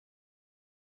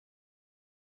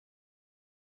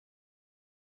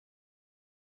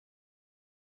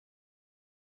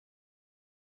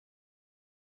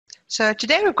So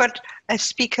today we've got a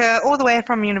speaker all the way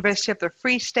from University of the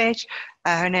Free State.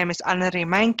 Her name is Anneri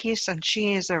Meintjes, and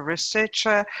she is a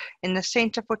researcher in the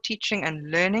Center for Teaching and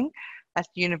Learning at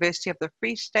the University of the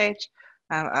Free State,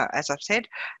 as I've said.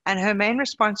 And her main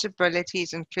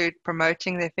responsibilities include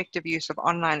promoting the effective use of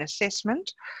online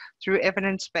assessment through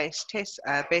evidence-based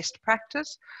best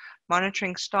practice,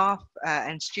 monitoring staff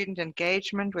and student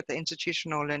engagement with the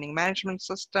institutional learning management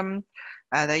system.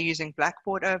 They're using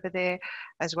Blackboard over there,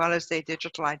 as well as their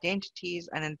digital identities,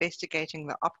 and investigating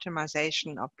the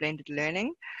optimization of blended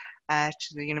learning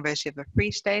to the University of the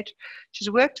Free State. She's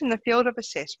worked in the field of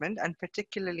assessment, and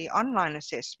particularly online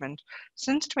assessment,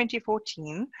 since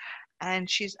 2014. And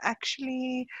she's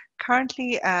actually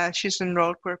currently, she's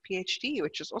enrolled for a PhD,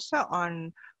 which is also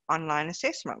on online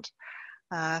assessment.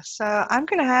 So I'm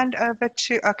going to hand over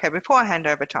to, before I hand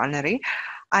over to Anneri,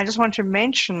 I just want to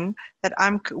mention that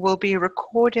we'll be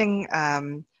recording,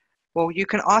 you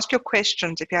can ask your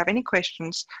questions. If you have any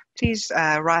questions, please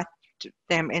write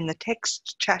them in the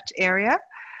text chat area.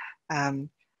 And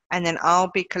then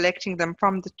I'll be collecting them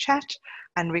from the chat,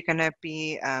 and we're going to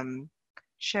be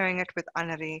sharing it with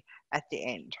Anneri at the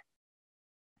end.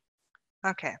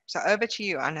 Okay, so over to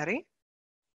you, Anneri.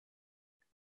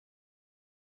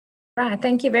 Right,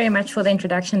 thank you very much for the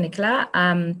introduction, Nicola.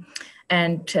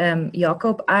 And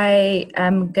Jacob, I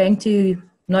am going to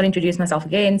not introduce myself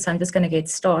again, so I'm just going to get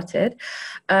started.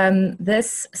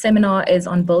 This seminar is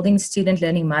on building student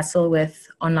learning muscle with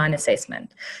online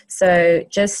assessment. So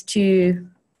just to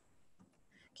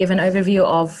give an overview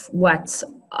of what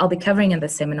I'll be covering in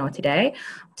this seminar today,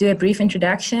 do a brief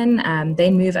introduction,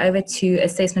 then move over to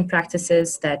assessment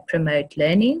practices that promote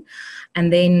learning.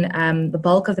 And then the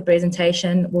bulk of the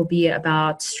presentation will be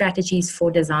about strategies for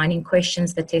designing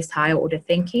questions that test higher order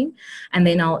thinking. And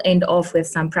then I'll end off with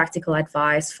some practical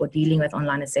advice for dealing with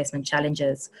online assessment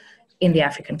challenges in the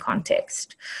African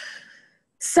context.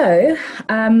 So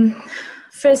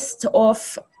first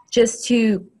off, just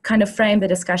to kind of frame the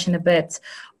discussion a bit,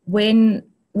 when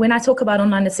I talk about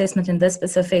online assessment in this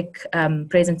specific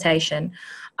presentation,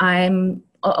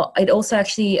 it also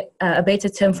actually, a better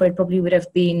term for it probably would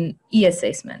have been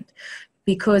e-assessment,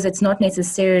 because it's not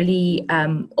necessarily,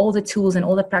 all the tools and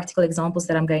all the practical examples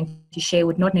that I'm going to share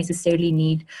would not necessarily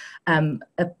need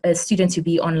a student to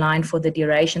be online for the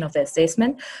duration of the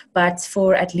assessment, but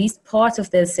for at least part of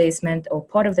the assessment or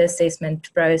part of the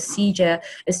assessment procedure,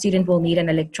 a student will need an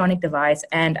electronic device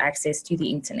and access to the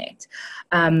internet.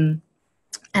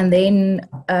 And then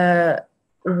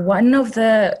one of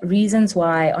the reasons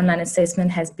why online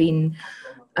assessment has been,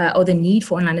 or the need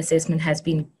for online assessment has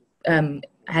been,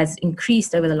 has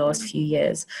increased over the last few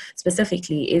years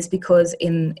specifically, is because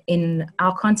in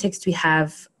our context we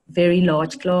have very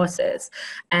large classes,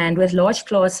 and with large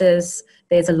classes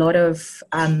there's a lot of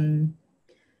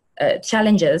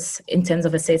challenges in terms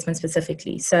of assessment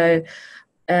specifically. So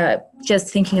just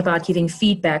thinking about giving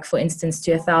feedback, for instance,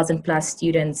 to 1,000+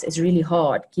 students is really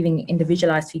hard. Giving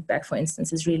individualized feedback, for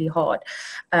instance, is really hard.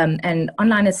 And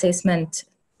online assessment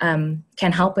can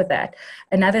help with that.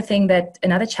 Another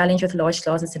challenge with large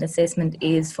classes in assessment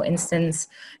is, for instance,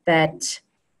 that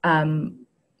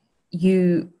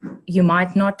you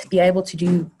might not be able to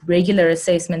do regular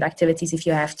assessment activities if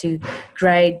you have to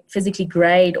physically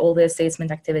grade all the assessment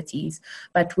activities.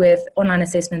 But with online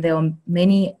assessment, there are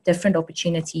many different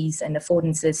opportunities and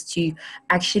affordances to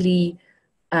actually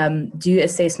do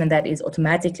assessment that is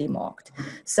automatically marked.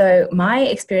 So my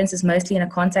experience is mostly in a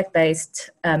contact-based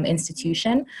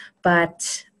institution,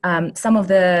 but some of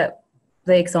the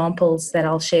examples that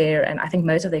I'll share, and I think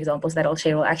most of the examples that I'll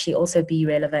share will actually also be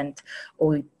relevant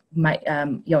or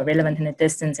relevant in a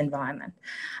distance environment.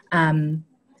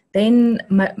 Then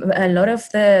a lot of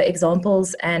the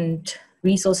examples and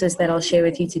resources that I'll share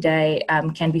with you today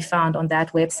can be found on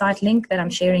that website link that I'm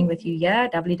sharing with you here,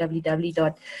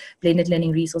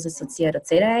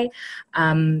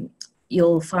 www.blendedlearningresources.co.za.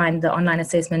 You'll find the online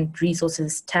assessment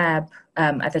resources tab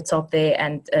at the top there,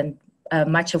 and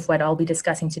much of what I'll be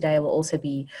discussing today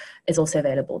is also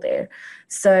available there.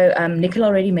 So Nicola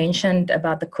already mentioned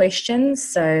about the questions,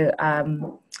 so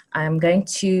I'm going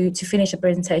to finish the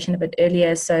presentation a bit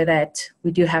earlier so that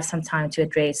we do have some time to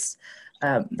address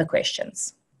the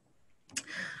questions.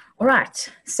 All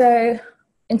right, so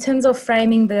in terms of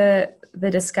framing the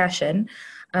discussion,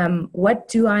 what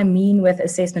do I mean with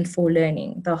assessment for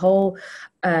learning? The whole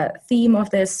theme of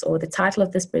this, or the title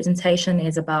of this presentation,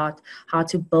 is about how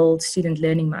to build student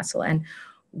learning muscle. And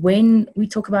when we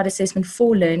talk about assessment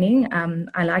for learning,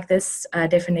 I like this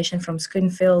definition from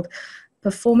Schoenfeld.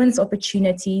 performance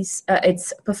opportunities,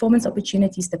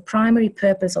 the primary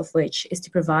purpose of which is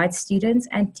to provide students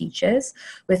and teachers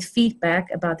with feedback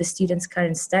about the student's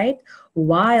current state,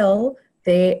 while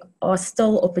there are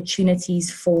still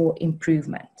opportunities for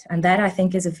improvement. And that, I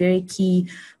think, is a very key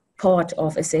part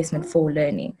of assessment for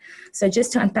learning. So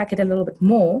just to unpack it a little bit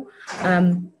more,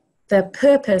 the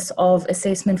purpose of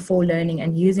assessment for learning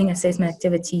and using assessment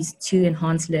activities to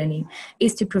enhance learning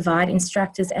is to provide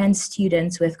instructors and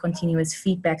students with continuous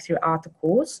feedback throughout the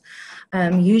course.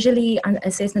 Usually,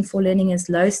 assessment for learning is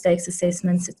low-stakes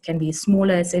assessments. It can be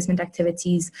smaller assessment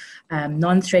activities,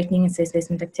 non-threatening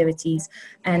assessment activities,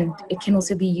 and it can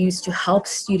also be used to help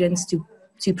students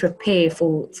to prepare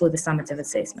for the summative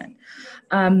assessment.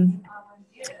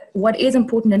 What is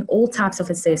important in all types of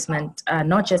assessment,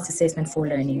 not just assessment for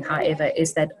learning, however,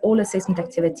 is that all assessment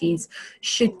activities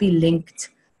should be linked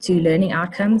to learning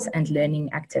outcomes and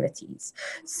learning activities.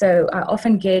 So I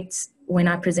often get, when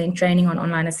I present training on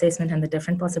online assessment and the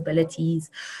different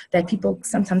possibilities, that people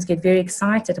sometimes get very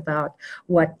excited about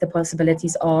what the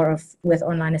possibilities are with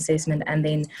online assessment, and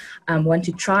then want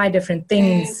to try different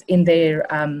things in their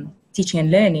teaching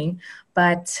and learning,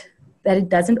 but that it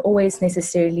doesn't always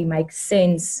necessarily make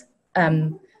sense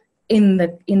in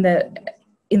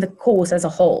the course as a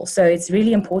whole. So it's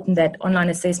really important that online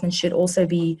assessment should also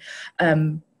be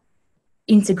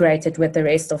integrated with the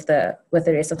rest of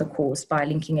the course by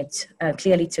linking it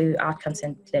clearly to outcomes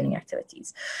and learning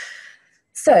activities.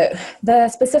 So the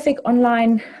specific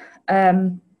online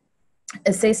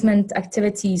assessment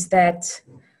activities that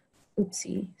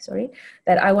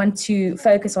I want to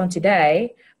focus on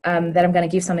today, that I'm going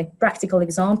to give some practical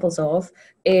examples of,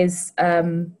 is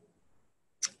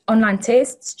online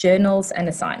tests, journals, and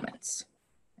assignments.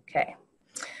 Okay,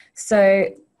 so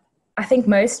I think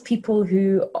most people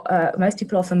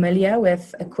are familiar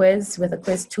with a quiz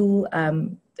tool. I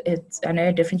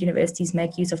know different universities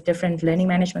make use of different learning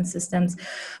management systems,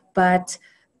 but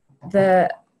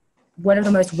one of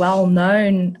the most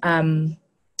well-known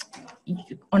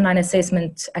online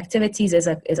assessment activities is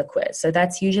a quiz. So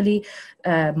that's usually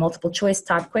multiple choice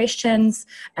type questions,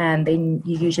 and then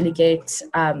you usually get,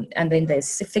 and then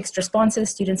there's fixed responses.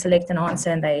 Students select an answer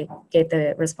and they get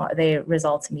their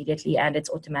results immediately, and it's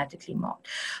automatically marked.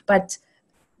 But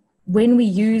when we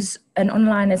use an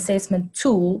online assessment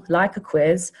tool like a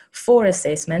quiz for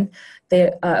assessment,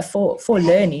 for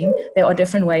learning, there are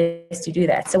different ways to do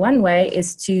that. So one way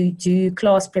is to do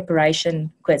class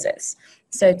preparation quizzes.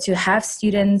 So to have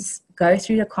students go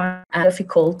through the content,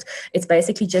 difficult, it's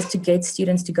basically just to get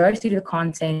students to go through the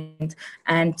content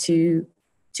and to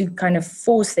kind of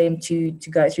force them to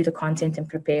go through the content and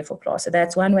prepare for class. So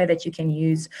that's one way that you can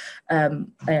use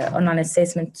online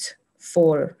assessment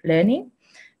for learning.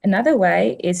 Another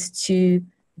way is to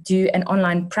do an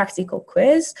online practical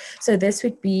quiz. So this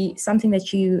would be something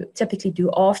that you typically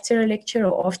do after a lecture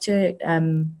or after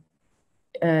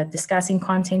discussing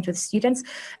content with students.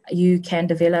 You can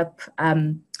develop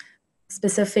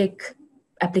specific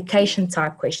application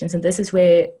type questions, and this is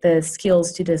where the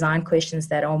skills to design questions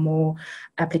that are more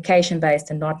application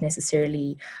based and not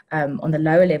necessarily on the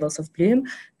lower levels of Bloom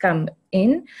come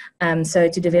in. So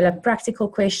to develop practical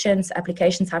questions,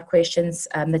 application type questions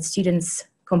that students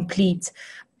complete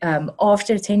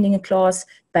after attending a class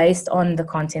based on the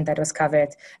content that was covered.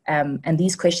 And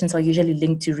these questions are usually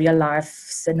linked to real life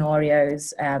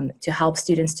scenarios to help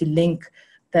students to link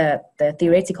the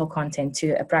theoretical content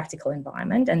to a practical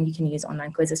environment, and you can use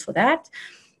online quizzes for that.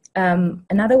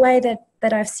 Another way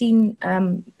that I've seen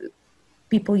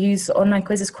people use online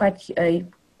quizzes, quite a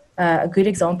good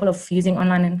example of using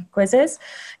online quizzes,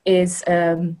 is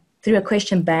through a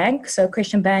question bank. So a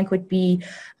question bank would be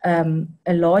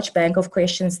a large bank of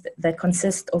questions that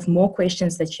consist of more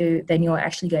questions than you're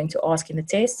actually going to ask in the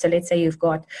test. So let's say you've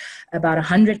got about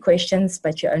 100 questions,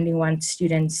 but you only want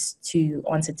students to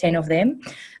answer 10 of them.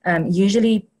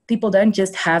 Usually people don't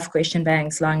just have question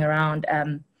banks lying around.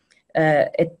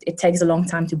 It takes a long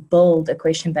time to build a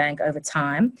question bank over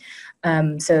time.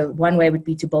 So one way would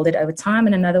be to build it over time,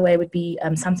 and another way would be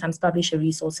sometimes publisher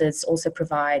resources also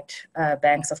provide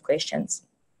banks of questions.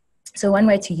 So one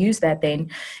way to use that then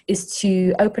is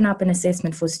to open up an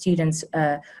assessment for students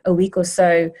a week or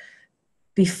so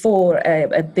before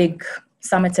a big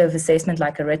summative assessment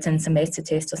like a written semester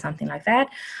test or something like that,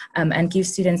 and give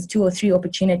students 2 or 3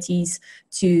 opportunities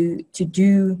to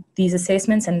do these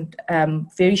assessments, and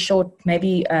very short,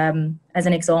 maybe as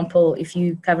an example, if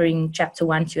you're covering chapter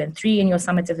 1, 2, and 3 in your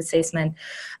summative assessment,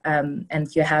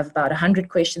 and you have about 100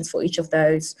 questions for each of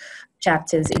those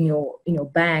chapters in your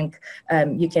bank,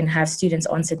 you can have students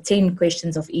answer 10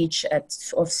 questions of each,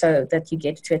 so that you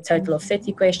get to a total of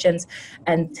 30 questions,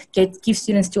 and give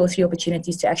students 2 or 3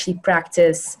 opportunities to actually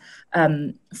practice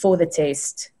for the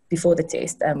test, before the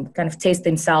test, kind of test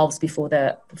themselves before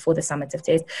the summative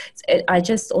test. I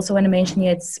just also want to mention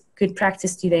here, it's good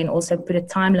practice to then also put a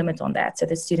time limit on that, so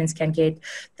that students can get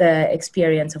the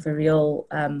experience of a real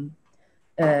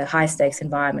high stakes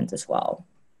environment as well.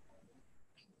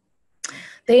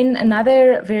 Then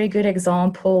another very good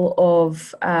example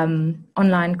of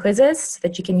online quizzes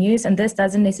that you can use, and this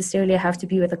doesn't necessarily have to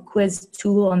be with a quiz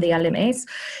tool on the LMS.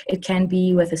 It can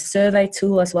be with a survey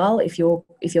tool as well, if your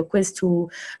quiz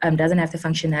tool doesn't have the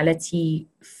functionality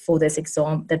for this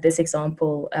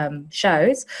example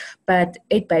shows. But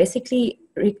it basically,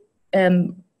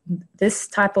 this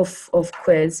type of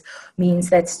quiz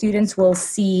means that students will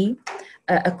see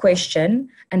a question,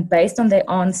 and based on their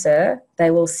answer, they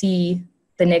will see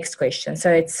the next question.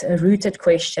 So it's rooted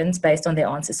questions based on their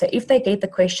answer. So if they get the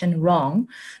question wrong,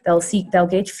 they'll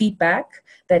get feedback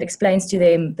that explains to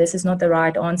them, this is not the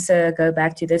right answer, go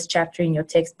back to this chapter in your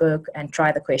textbook and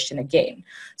try the question again.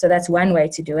 So that's one way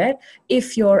to do it.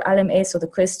 If your LMS or the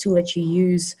quiz tool that you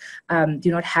use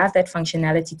do not have that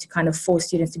functionality to kind of force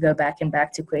students to go back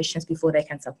to questions before they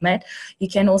can submit, you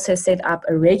can also set up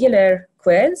a regular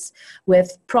quiz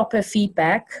with proper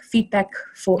feedback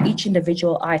for each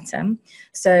individual item.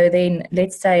 So then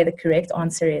let's say the correct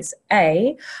answer is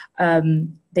A.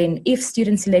 Then if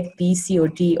students select B, C, or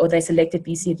D, or they selected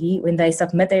B, C, D, when they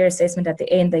submit their assessment at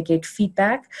the end, they get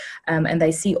feedback, and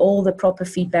they see all the proper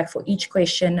feedback for each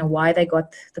question and why they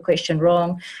got the question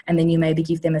wrong. And then you maybe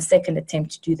give them a second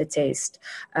attempt to do the test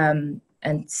and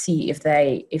see if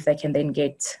they can then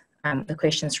get the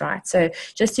questions right. So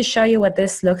just to show you what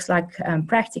this looks like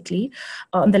practically,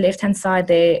 on the left-hand side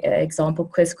there, example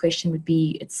quiz question would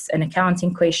be, it's an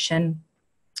accounting question.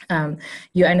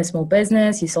 You own a small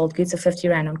business, you sold goods of 50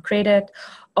 Rand on credit.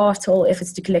 After all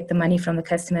efforts to collect the money from the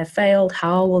customer failed,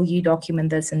 how will you document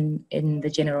this in the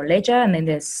general ledger? And then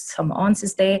there's some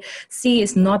answers there. C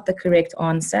is not the correct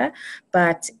answer,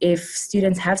 but if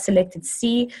students have selected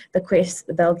C,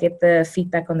 they'll get the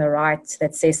feedback on the right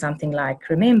that says something like,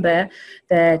 remember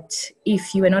that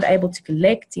if you were not able to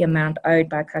collect the amount owed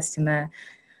by a customer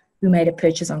who made a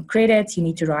purchase on credit, you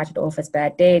need to write it off as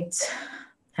bad debt.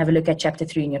 Have a look at chapter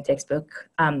 3 in your textbook,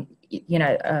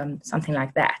 something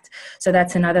like that. So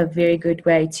that's another very good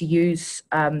way to use,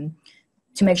 to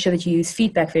make sure that you use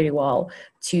feedback very well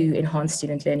to enhance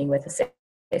student learning with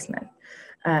assessment.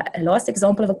 A last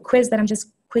example of a quiz that I'm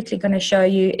just quickly going to show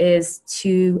you is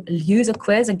to use a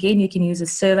quiz. Again, you can use a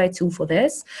survey tool for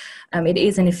this. It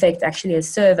is in effect actually a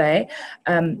survey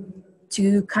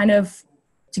to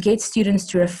get students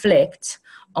to reflect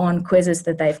on quizzes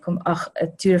that they've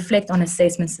to reflect on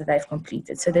assessments that they've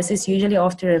completed. So this is usually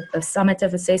after a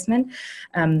summative assessment,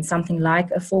 something like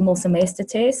a formal semester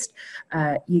test.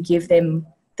 You give them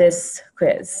this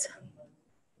quiz.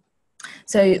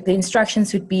 So the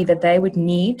instructions would be that they would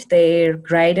need their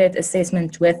graded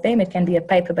assessment with them. It can be a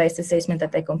paper-based assessment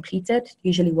that they completed,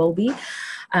 usually will be.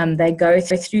 They go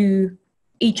through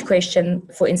each question.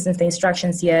 For instance, the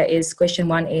instructions here is question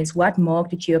 1 is, what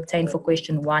mark did you obtain for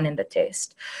question 1 in the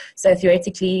test? So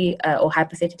theoretically or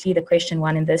hypothetically, the question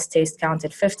 1 in this test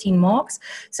counted 15 marks.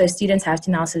 So students have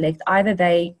to now select either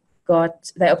they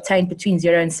obtained between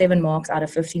 0 and 7 marks out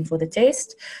of 15 for the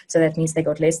test. So that means they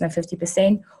got less than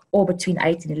 50%, or between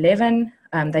 8 and 11.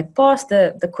 They passed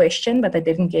the question, but they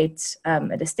didn't get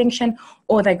a distinction,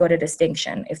 or they got a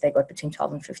distinction if they got between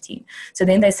 12 and 15. So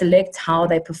then they select how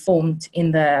they performed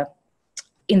in the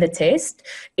test.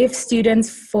 If students,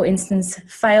 for instance,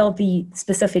 fail the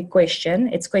specific question,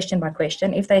 it's question by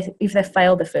question. If they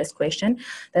fail the first question,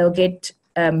 they will get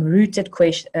rooted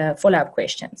follow-up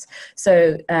questions.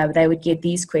 So they would get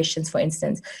these questions, for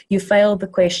instance, you failed the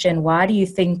question, why do you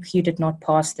think you did not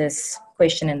pass this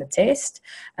question in the test?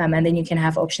 And then you can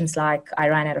have options like, I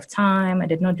ran out of time, I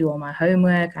did not do all my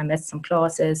homework, I missed some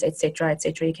classes, etc.,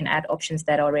 etc. You can add options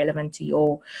that are relevant to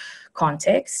your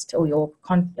context or your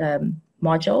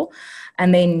module.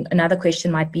 And then another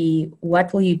question might be,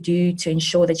 what will you do to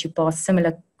ensure that you pass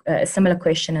a similar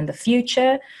question in the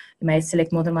future? You may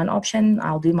select more than one option.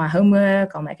 I'll do my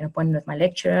homework, I'll make an appointment with my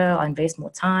lecturer, I'll invest more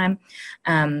time.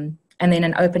 And then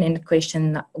an open-ended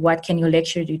question, what can your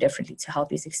lecturer do differently to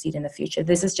help you succeed in the future?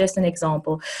 This is just an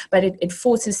example, but it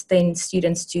forces then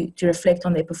students to reflect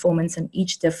on their performance in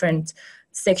each different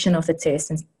section of the test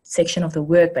and section of the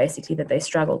work basically that they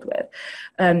struggled with.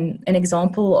 An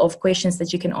example of questions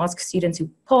that you can ask students who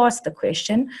passed the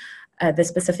question, the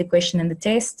specific question in the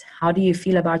test: how do you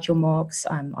feel about your marks?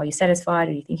 Are you satisfied,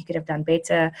 or do you think you could have done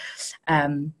better?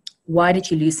 Why did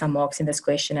you lose some marks in this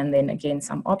question? And then again,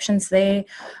 some options there.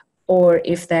 Or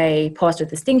if they passed with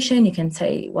distinction, you can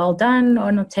say, well done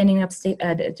on obtaining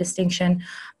a distinction.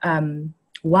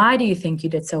 Why do you think you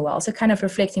did so well? So kind of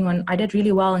reflecting on, I did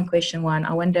really well in question one.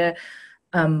 I wonder,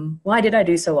 why did I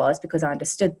do so well? It's because I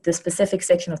understood the specific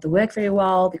section of the work very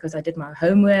well, because I did my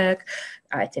homework,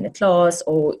 I attended class,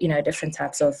 or, you know, different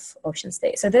types of options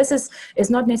there. So this is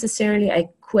not necessarily a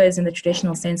quiz in the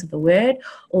traditional sense of the word,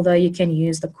 although you can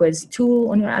use the quiz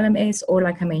tool on your LMS, or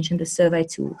like I mentioned, the survey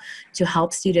tool, to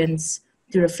help students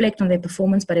to reflect on their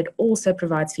performance, but it also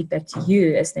provides feedback to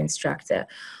you as the instructor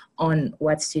on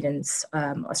what students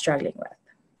are struggling with.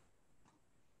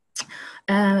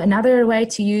 Another way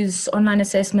to use online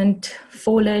assessment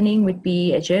for learning would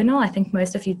be a journal. I think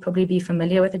most of you would probably be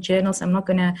familiar with a journal, so I'm not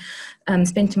going to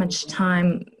spend too much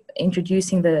time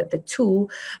introducing the tool,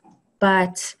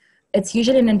 but it's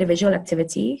usually an individual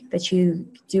activity that you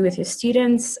do with your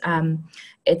students.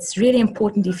 It's really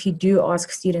important, if you do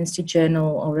ask students to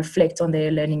journal or reflect on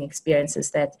their learning experiences,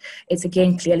 that it's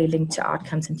again clearly linked to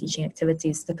outcomes and teaching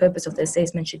activities. The purpose of the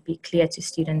assessment should be clear to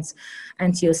students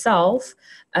and to yourself.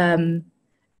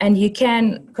 And you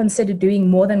can consider doing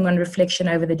more than one reflection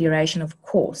over the duration of a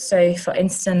course. So for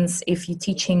instance, if you're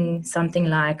teaching something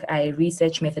like a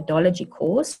research methodology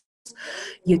course,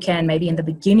 you can maybe in the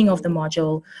beginning of the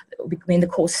module, when the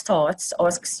course starts,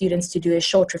 ask students to do a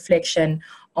short reflection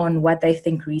on what they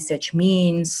think research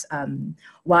means,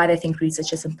 why they think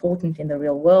research is important in the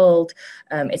real world,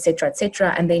 et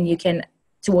cetera, and then you can,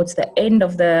 towards the end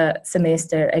of the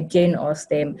semester, again ask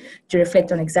them to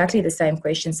reflect on exactly the same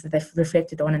questions that they've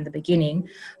reflected on in the beginning,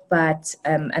 but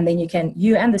and then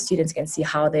you and the students can see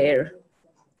how their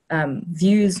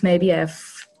views maybe have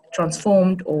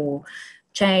transformed or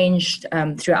changed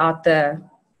throughout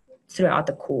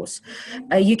the course.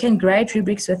 You can grade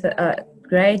rubrics with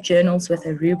grade journals with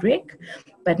a rubric,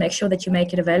 but make sure that you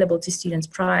make it available to students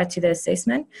prior to the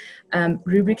assessment.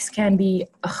 Rubrics can be,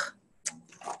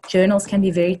 journals can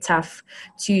be very tough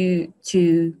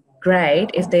to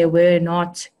grade if there were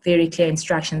not very clear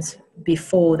instructions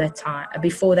before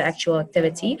the actual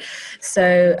activity.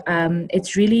 So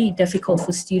it's really difficult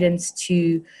for students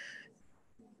to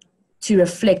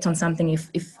reflect on something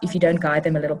if you don't guide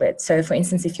them a little bit. So for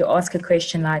instance, if you ask a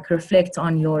question like, reflect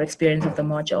on your experience of the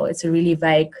module, it's a really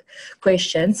vague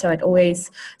question. So I'd always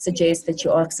suggest that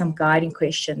you ask some guiding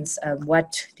questions.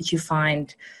 What did you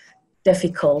find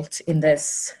difficult in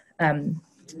this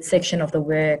section of the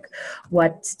work?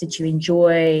 What did you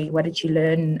enjoy? What did you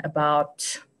learn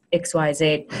about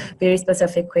XYZ? Very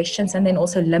specific questions, and then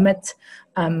also limit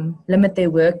their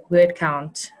word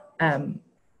count,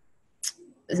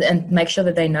 and make sure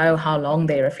that they know how long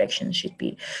their reflections should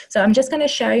be. So I'm just going to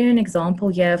show you an example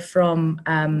here from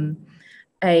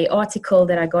a article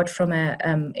that I got from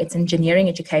it's an engineering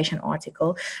education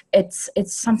article. It's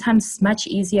sometimes much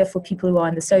easier for people who are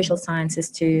in the social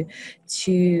sciences to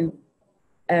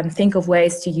think of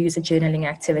ways to use a journaling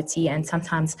activity, and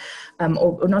sometimes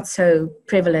or not so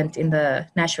prevalent in the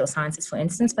natural sciences, for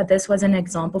instance. But this was an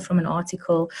example from an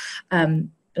article,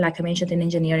 like I mentioned, in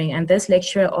engineering, and this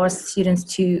lecturer asked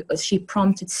students she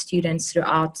prompted students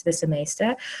throughout the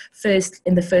semester. First,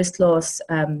 in the first class,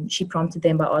 she prompted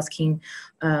them by asking,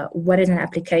 what is an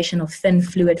application of thin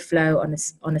fluid flow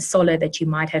on a solid that you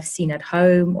might have seen at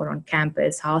home or on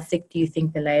campus? How thick do you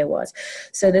think the layer was?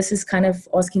 So this is kind of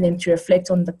asking them to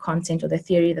reflect on the content or the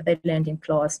theory that they learned in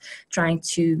class, trying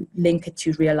to link it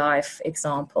to real life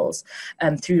examples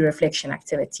through reflection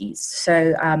activities.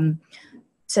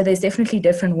 So there's definitely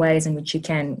different ways in which you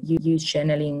can use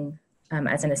journaling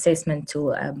as an assessment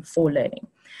tool for learning.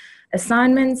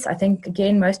 Assignments, I think,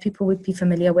 again, most people would be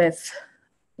familiar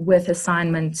with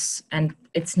assignments, and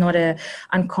it's not an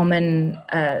uncommon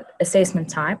assessment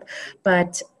type,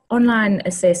 but online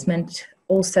assessment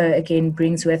also, again,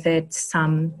 brings with it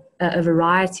a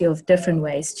variety of different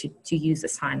ways to use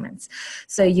assignments.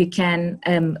 So you can,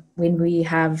 when you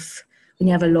have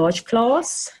a large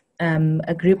class,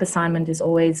 a group assignment is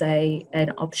always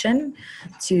an option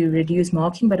to reduce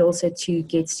marking, but also to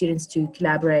get students to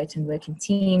collaborate and work in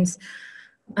teams.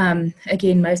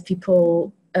 Again, most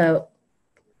people,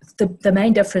 the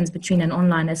main difference between an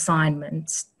online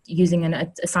assignment, using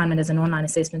an assignment as an online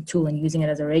assessment tool and using it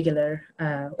as a regular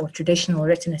or traditional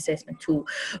written assessment tool,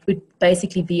 would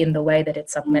basically be in the way that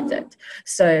it's submitted.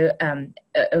 So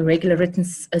a regular written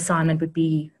assignment would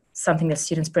be something that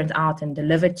students print out and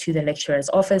deliver to the lecturer's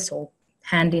office or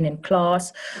hand in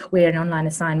class, where an online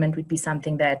assignment would be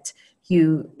something that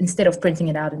you, instead of printing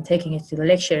it out and taking it to the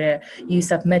lecturer, you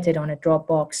submit it on a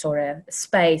Dropbox or a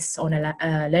Space on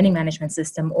a learning management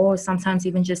system, or sometimes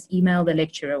even just email the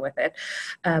lecturer with it.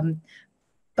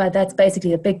 But that's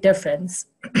basically a big difference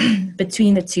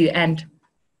between the two.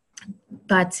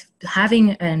 But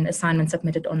having an assignment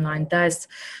submitted online does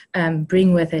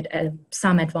bring with it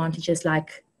some advantages,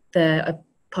 like the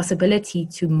possibility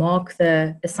to mark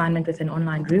the assignment with an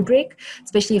online rubric,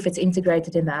 especially if it's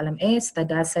integrated in the LMS. That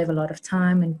does save a lot of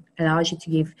time and allows you to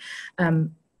give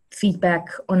feedback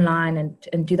online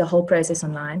and do the whole process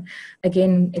online.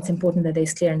 Again, it's important that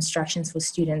there's clear instructions for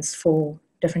students for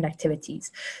different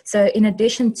activities. So in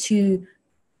addition to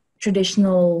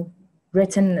traditional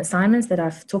written assignments that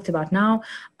I've talked about now,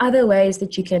 other ways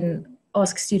that you can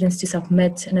ask students to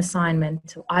submit an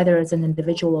assignment, either as an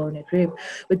individual or in a group,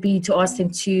 would be to ask them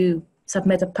to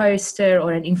submit a poster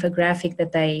or an infographic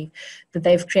that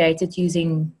they've created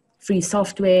using free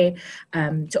software,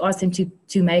 to ask them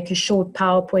to make a short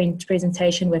PowerPoint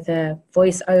presentation with a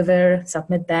voiceover,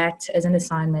 submit that as an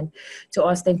assignment, to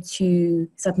ask them to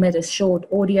submit a short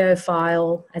audio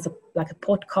file as like a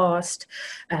podcast,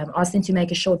 ask them to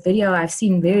make a short video. I've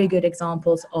seen very good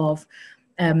examples of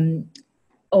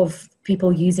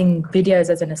people using videos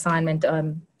as an assignment,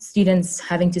 students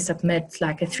having to submit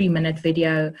like a 3-minute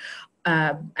video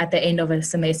at the end of a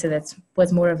semester. That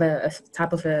was more of a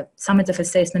type of a summative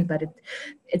assessment, but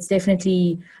it's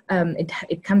definitely,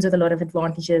 it comes with a lot of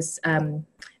advantages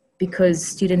because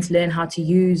students learn how to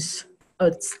use,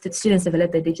 students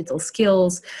develop their digital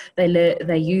skills,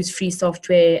 they use free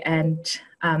software, and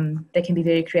they can be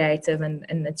very creative, and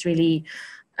it's really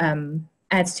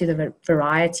adds to the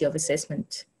variety of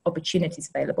assessment opportunities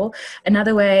available.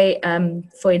 Another way,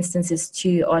 for instance, is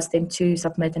to ask them to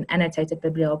submit an annotated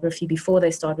bibliography before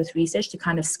they start with research, to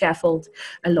kind of scaffold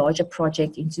a larger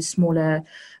project into smaller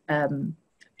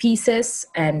pieces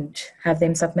and have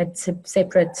them submit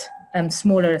separate,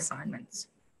 smaller assignments.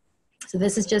 So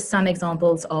this is just some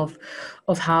examples of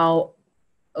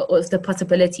the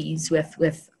possibilities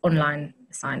with online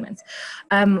assignments.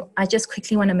 I just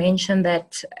quickly want to mention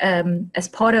that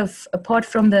apart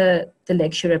from the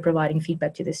lecturer providing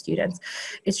feedback to the students,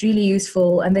 it's really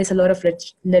useful, and there's a lot of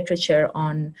literature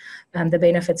on the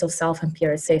benefits of self and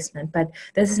peer assessment. But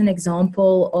this is an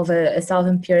example of a self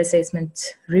and peer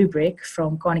assessment rubric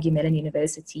from Carnegie Mellon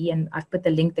University, and I've put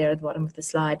the link there at the bottom of the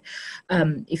slide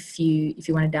if you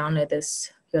want to download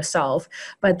this yourself.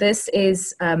 But this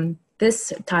is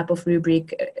this type of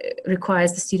rubric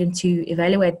requires the student to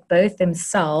evaluate both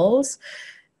themselves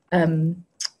and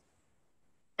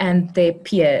their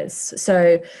peers.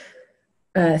 So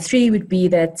 3 would be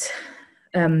that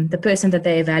the person that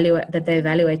they're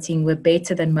evaluating were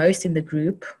better than most in the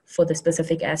group for the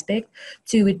specific aspect.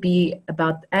 2 would be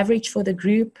about average for the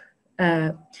group.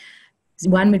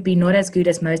 1 would be not as good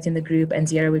as most in the group, and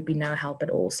 0 would be no help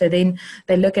at all. So then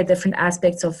they look at different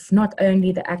aspects of not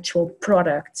only the actual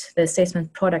product, the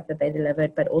assessment product that they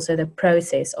delivered, but also the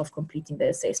process of completing the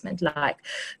assessment, like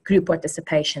group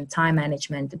participation, time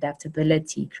management,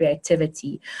 adaptability,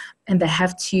 creativity. And they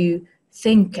have to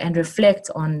think and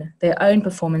reflect on their own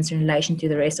performance in relation to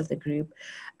the rest of the group,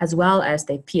 as well as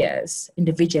their peers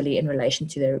individually in relation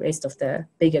to the rest of the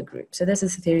bigger group. So this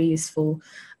is a very useful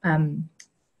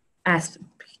as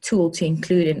tool to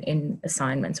include in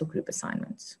assignments or group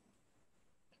assignments.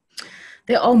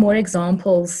 There are more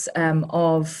examples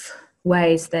of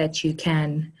ways that you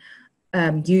can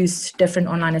use different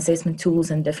online assessment tools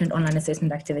and different online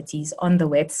assessment activities on the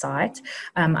website.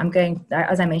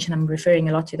 As I mentioned, I'm referring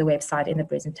a lot to the website in the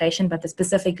presentation, but the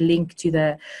specific link to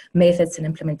the methods and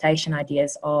implementation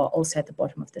ideas are also at the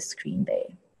bottom of the screen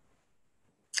there.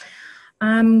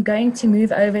 I'm going to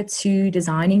move over to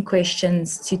designing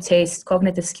questions to test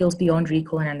cognitive skills beyond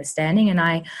recall and understanding. And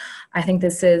I think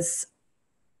this is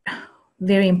a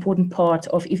very important part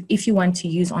of if you want to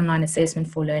use online assessment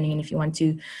for learning, and if you want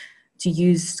to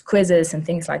use quizzes and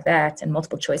things like that and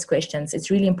multiple choice questions,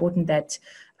 it's really important that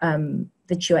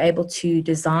that you're able to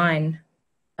design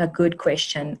a good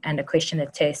question and a question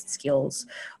that tests skills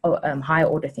or higher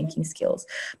order thinking skills.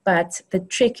 But the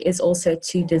trick is also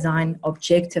to design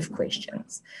objective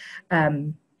questions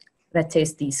that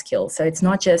test these skills. So it's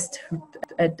not just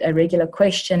a regular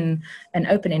question, an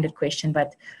open-ended question,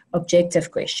 but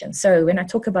objective questions. So when I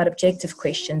talk about objective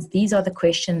questions, these are the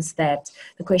question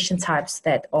types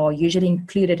that are usually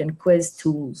included in quiz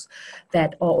tools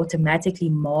that are automatically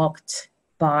marked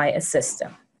by a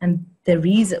system. And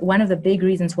one of the big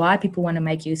reasons why people want to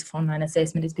make use of online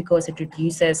assessment is because it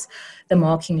reduces the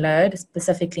marking load,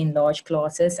 specifically in large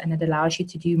classes, and it allows you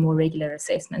to do more regular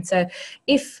assessment. So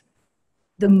if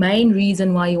the main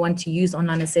reason why you want to use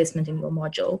online assessment in your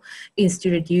module is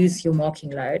to reduce your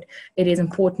marking load, it is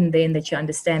important then that you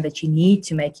understand that you need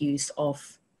to make use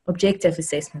of objective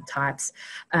assessment types,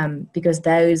 because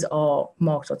those are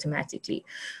marked automatically.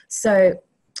 So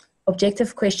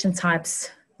objective question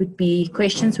types would be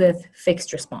questions with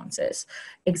fixed responses.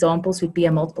 Examples would be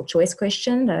a multiple choice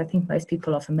question that I think most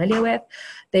people are familiar with.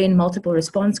 Then multiple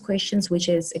response questions, which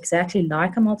is exactly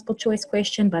like a multiple choice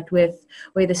question, but where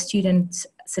the student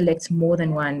selects more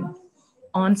than one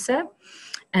answer.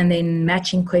 And then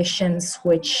matching questions,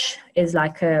 which is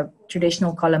like a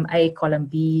traditional column A, column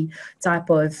B type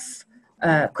of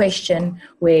question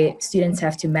where students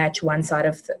have to match one side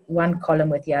of one column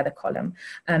with the other column.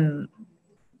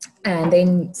 And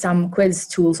then some quiz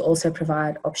tools also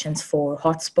provide options for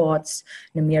hotspots,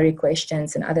 numeric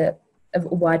questions, and a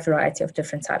wide variety of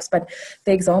different types. But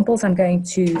the examples I'm going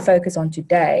to focus on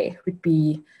today would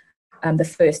be the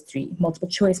first three: multiple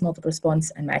choice, multiple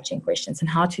response, and matching questions, and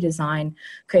how to design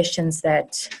questions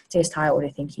that test higher order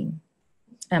thinking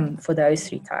for those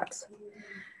three types.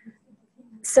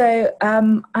 So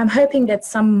I'm hoping that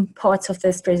some parts of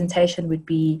this presentation would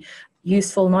be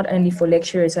useful not only for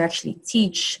lecturers who actually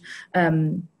teach,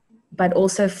 but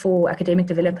also for academic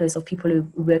developers or people who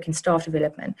work in staff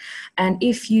development. And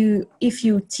if you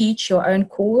teach your own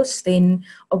course, then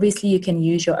obviously you can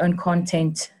use your own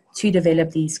content to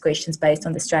develop these questions based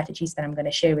on the strategies that I'm going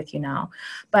to share with you now.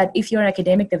 But if you're an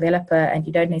academic developer and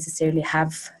you don't necessarily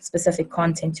have specific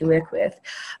content to work with,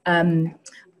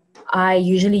 I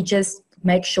usually just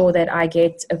make sure that I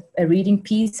get a reading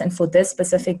piece. And for this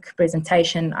specific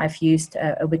presentation, I've used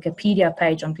a Wikipedia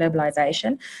page on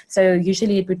globalization. So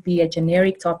usually it would be a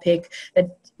generic topic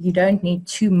that you don't need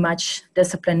too much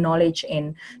discipline knowledge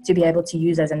in to be able to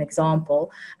use as an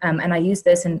example. And I use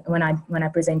this when I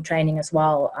present training as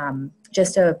well,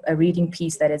 just a reading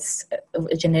piece that is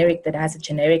a generic, that has a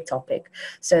generic topic,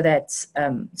 so that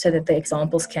the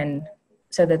examples can,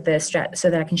 so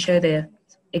that I can show the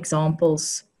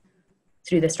examples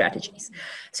through the strategies.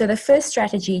 So the first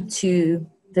strategy to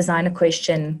design a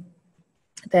question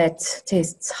that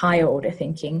tests higher order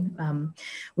thinking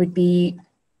would be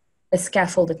a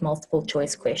scaffolded multiple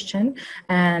choice question.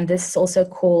 And this is also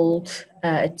called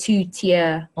a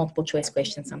two-tier multiple choice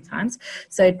question sometimes.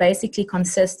 So it basically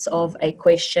consists of a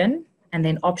question and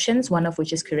then options, one of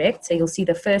which is correct. So you'll see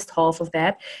the first half of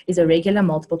that is a regular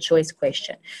multiple choice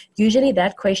question. Usually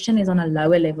that question is on a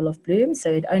lower level of Bloom,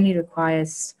 so it only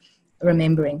requires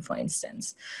remembering, for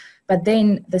instance. But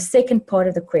then the second part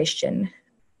of the question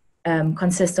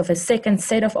consists of a second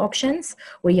set of options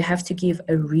where you have to give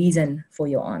a reason for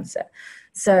your answer.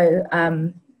 So,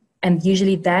 and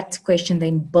usually that question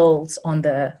then builds on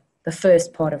the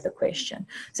first part of the question.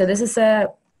 So this is an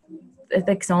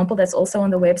example that's also on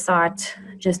the website,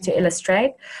 just to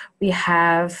illustrate. We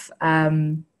have,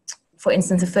 for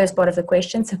instance, the first part of the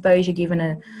question: suppose you're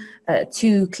given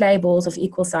two clay balls of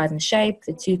equal size and shape.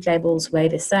 The two clay balls weigh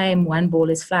the same. One ball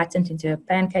is flattened into a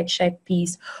pancake-shaped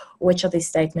piece. Which of these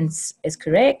statements is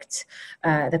correct?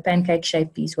 The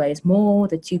pancake-shaped piece weighs more.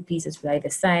 The two pieces weigh the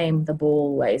same. The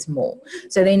ball weighs more.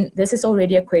 So then this is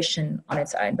already a question on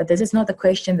its own, but this is not the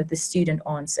question that the student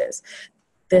answers.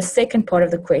 The second part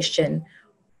of the question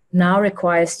now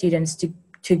requires students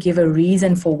to give a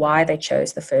reason for why they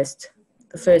chose the first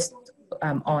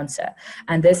answer.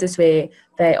 And this is where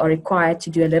they are required to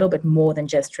do a little bit more than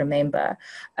just remember.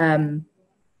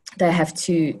 They have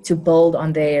to build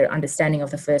on their understanding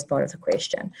of the first part of the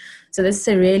question. So this is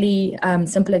a really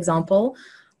simple example.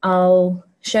 I'll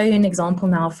show you an example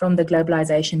now from the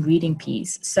globalization reading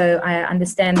piece. So I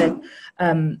understand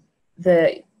that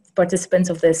the participants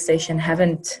of this session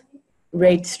haven't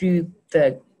read through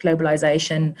the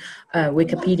globalization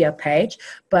Wikipedia page,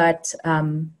 but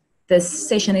this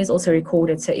session is also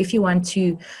recorded. So if you want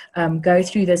to go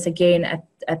through this again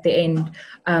at the end,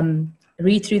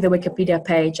 read through the Wikipedia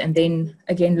page and then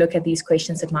again look at these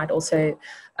questions, it might also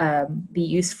be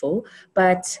useful.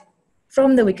 But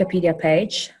from the Wikipedia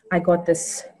page, I got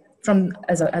this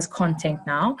as content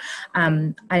now.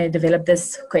 I developed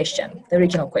this question, the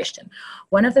original question.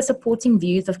 One of the supporting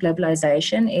views of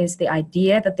globalization is the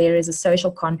idea that there is a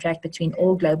social contract between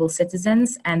all global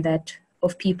citizens and that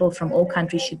of people from all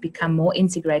countries should become more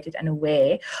integrated and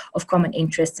aware of common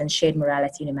interests and shared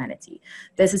morality and humanity.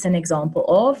 This is an example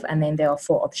of, and then there are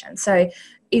 4 options. So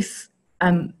if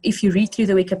you read through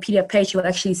the Wikipedia page, you'll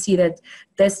actually see that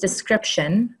this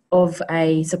description of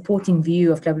a supporting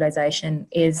view of globalization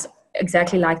is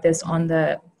exactly like this on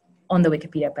the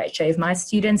Wikipedia page. So if my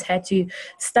students had to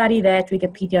study that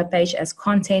Wikipedia page as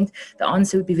content, the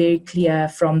answer would be very clear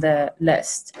from the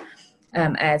list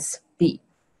as B.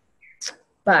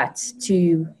 But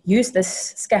to use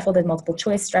this scaffolded multiple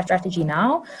choice strategy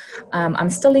now, I'm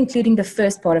still including the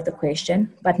first part of the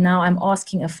question, but now I'm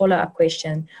asking a follow-up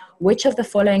question. Which of the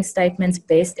following statements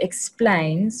best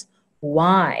explains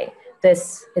why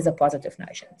this is a positive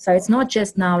notion? So it's not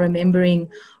just now remembering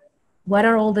what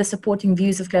are all the supporting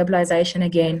views of globalization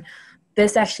again.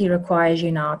 This actually requires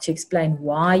you now to explain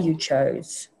why you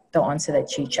chose the answer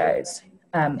that you chose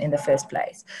in the first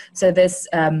place. So this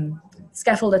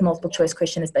scaffolded multiple choice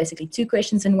question is basically two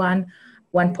questions in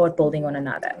one part building on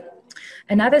another.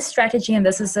 Another strategy, and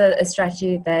this is a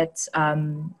strategy that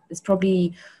is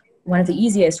probably one of the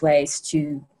easiest ways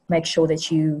to make sure that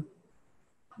you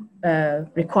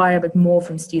require a bit more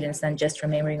from students than just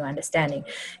remembering or understanding,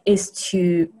 is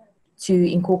to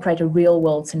incorporate a real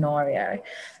world scenario.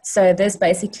 So this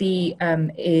basically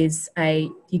is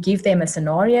you give them a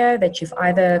scenario that you've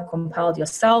either compiled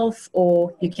yourself,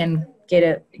 or you can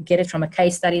get it from a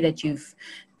case study that you've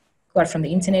got from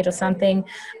the internet or something,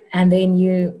 and then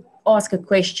you ask a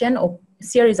question or a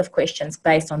series of questions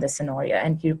based on the scenario,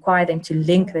 and you require them to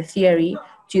link the theory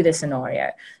to the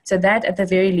scenario. So that at the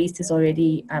very least is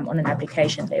already on an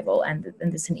application level, and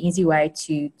it's an easy way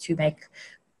to make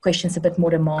questions a bit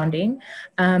more demanding.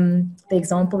 The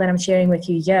example that I'm sharing with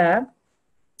you here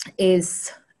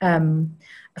is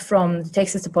from the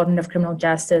Texas Department of Criminal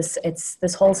Justice. It's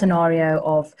this whole scenario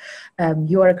of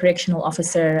you are a correctional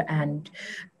officer and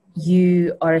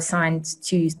you are assigned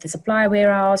to the supply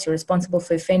warehouse. You're responsible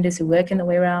for offenders who work in the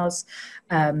warehouse.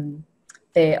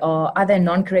 There are other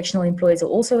non-correctional employees who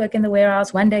also work in the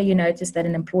warehouse. One day you notice that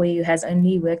an employee who has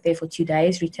only worked there for 2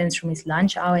 days returns from his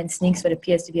lunch hour and sneaks what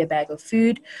appears to be a bag of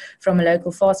food from a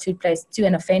local fast food place to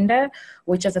an offender.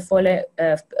 Which of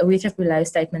below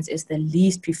statements is the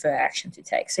least preferred action to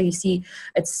take? So you see,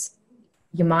 a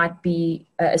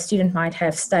student might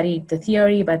have studied the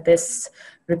theory, but this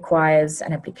requires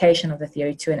an application of the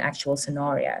theory to an actual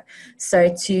scenario.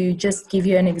 So to just give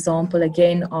you an example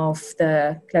again of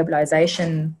the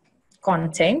globalization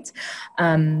content,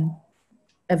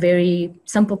 a very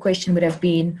simple question would have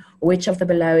been, which of the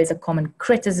below is a common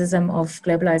criticism of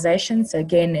globalization? So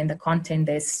again, in the content,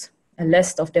 there's a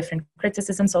list of different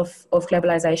criticisms of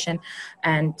globalization,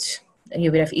 and you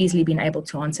would have easily been able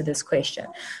to answer this question.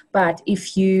 But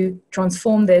if you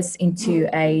transform this into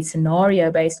a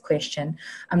scenario-based question,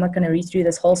 I'm not going to read through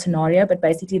this whole scenario, but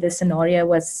basically the scenario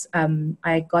was,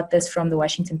 I got this from the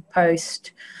Washington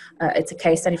Post. It's a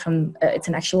case study from, it's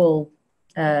an actual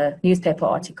newspaper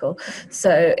article.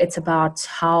 So it's about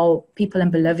how people in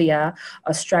Bolivia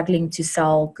are struggling to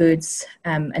sell goods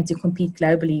and to compete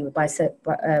globally by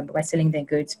selling their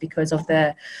goods because of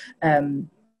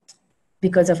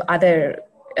other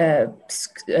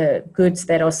goods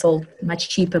that are sold much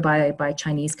cheaper by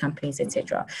Chinese companies,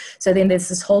 etc. So then there's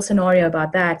this whole scenario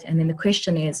about that. And then the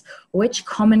question is, which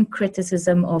common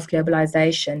criticism of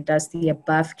globalization does the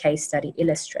above case study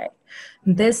illustrate?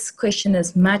 And this question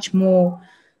is much more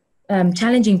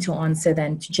challenging to answer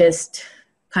than to just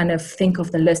kind of think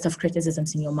of the list of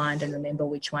criticisms in your mind and remember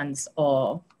which ones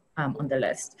are on the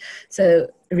list. So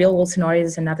real world scenarios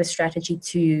is another strategy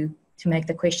to make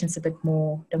the questions a bit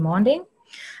more demanding.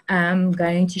 I'm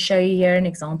going to show you here an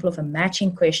example of a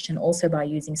matching question also by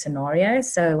using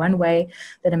scenarios. So one way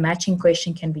that a matching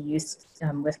question can be used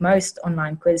with most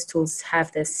online quiz tools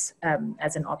have this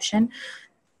as an option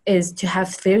is to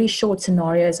have very short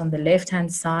scenarios on the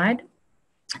left-hand side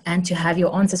and to have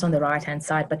your answers on the right-hand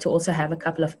side, but to also have a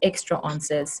couple of extra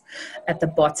answers at the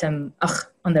bottom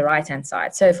on the right-hand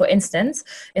side. So for instance,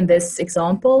 in this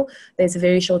example, there's a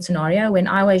very short scenario. When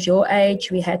I was your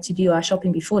age, we had to do our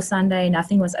shopping before Sunday.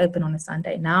 Nothing was open on a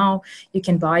Sunday. Now you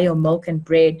can buy your milk and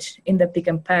bread in the Pick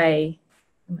and Pay.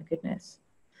 Oh my goodness.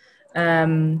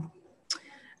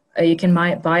 You can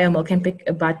buy your milk and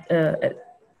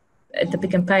at the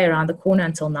Pick and Pay around the corner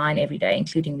until 9 every day,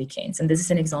 including weekends. And this is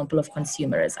an example of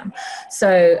consumerism.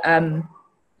 So, and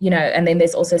then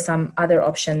there's also some other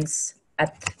options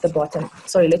at the bottom.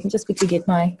 Sorry, let me just quickly get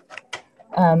my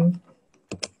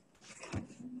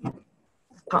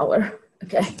power.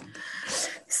 Okay.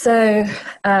 So,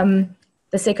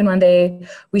 the second one there,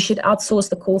 we should outsource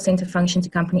the call center function to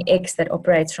company X that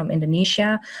operates from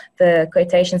Indonesia. The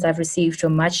quotations I've received were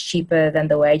much cheaper than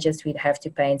the wages we'd have to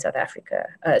pay in South Africa,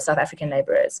 South African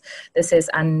laborers. This is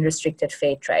unrestricted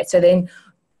fair trade. So then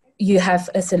you have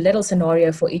a little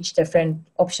scenario for each different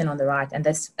option on the right, and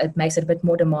it makes it a bit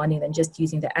more demanding than just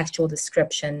using the actual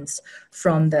descriptions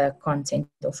from the content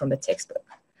or from the textbook.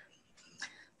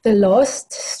 The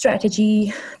last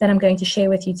strategy that I'm going to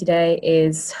share with you today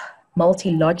is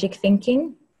multi-logic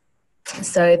thinking.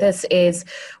 So this is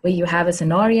where you have a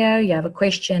scenario, you have a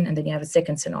question, and then you have a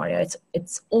second scenario.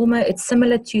 It's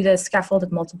similar to the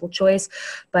scaffolded multiple choice,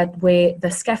 but where the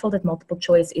scaffolded multiple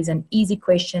choice is an easy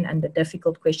question and the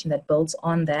difficult question that builds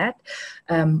on that.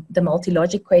 The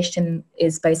multi-logic question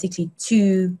is basically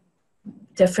two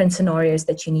different scenarios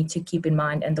that you need to keep in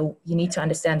mind, and you need to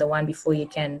understand the one before you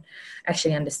can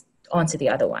actually answer the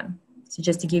other one. So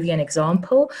just to give you an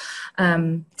example,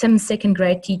 Tim's second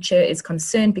grade teacher is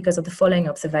concerned because of the following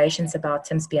observations about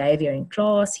Tim's behavior in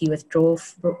class. He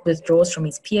withdraws from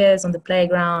his peers on the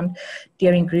playground.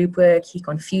 During group work, he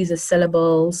confuses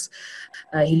syllables.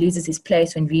 He loses his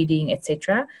place when reading,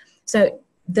 etc. So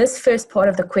this first part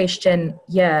of the question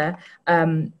here,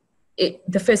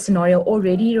 the first scenario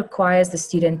already requires the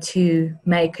student to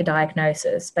make a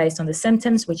diagnosis based on the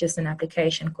symptoms, which is an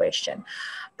application question.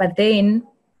 But then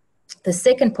the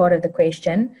second part of the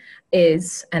question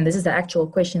is, and this is the actual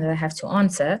question that I have to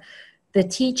answer, the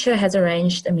teacher has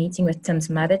arranged a meeting with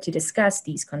Tim's mother to discuss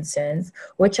these concerns.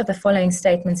 Which of the following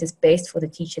statements is best for the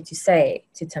teacher to say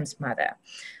to Tim's mother?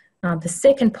 Now, the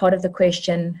second part of the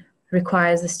question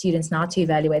requires the students now to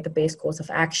evaluate the best course of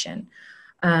action.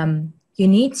 You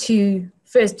need to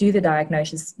first do the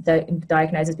diagnosis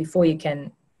before you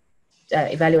can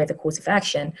evaluate the course of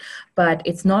action, but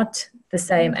it's not the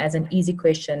same as an easy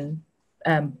question,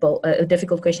 a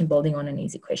difficult question building on an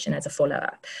easy question as a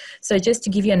follow-up. So just to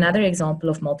give you another example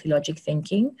of multi-logic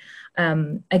thinking,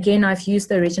 again, I've used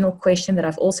the original question that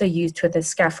I've also used with the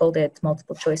scaffolded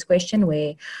multiple choice question,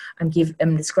 where I'm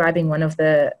describing one of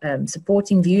the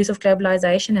supporting views of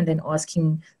globalization and then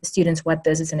asking the students what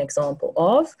this is an example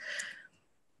of.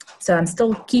 So I'm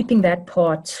still keeping that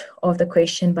part of the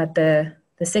question, but the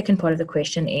second part of the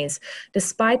question is,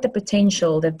 despite the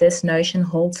potential that this notion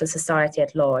holds for society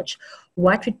at large,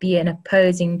 what would be an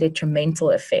opposing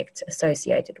detrimental effect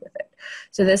associated with it?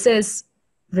 So this is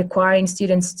requiring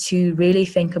students to really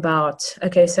think about,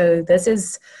 okay, so this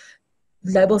is,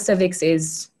 global civics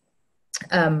is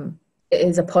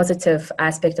a positive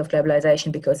aspect of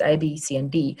globalization because A, B, C,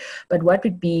 and D, but what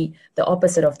would be the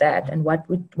opposite of that, and what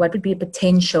would be a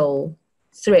potential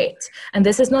threat? And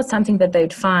this is not something that they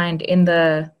would find in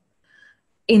the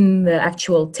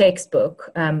actual textbook.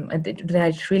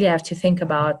 They really have to think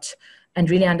about and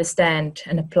really understand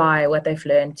and apply what they've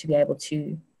learned to be able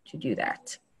to do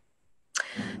that.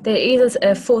 There is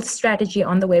a fourth strategy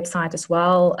on the website as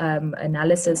well,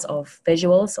 analysis of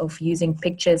visuals, of using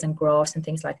pictures and graphs and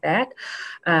things like that.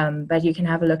 But you can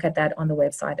have a look at that on the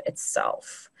website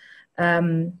itself.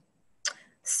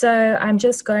 So I'm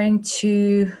just going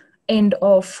to end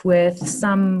off with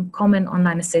some common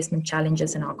online assessment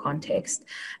challenges in our context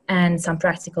and some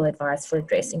practical advice for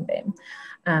addressing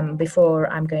them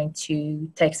before I'm going to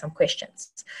take some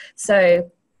questions. So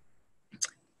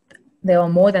there are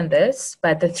more than this,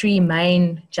 but the three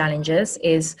main challenges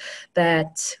is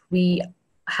that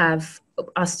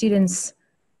our students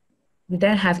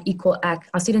don't have equal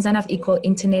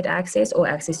internet access or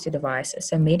access to devices.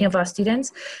 So many of our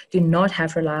students do not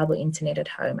have reliable internet at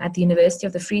home. At the University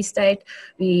of the Free State,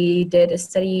 we did a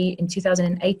study in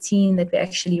 2018 that we're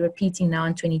actually repeating now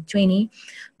in 2020.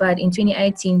 But in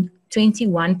 2018,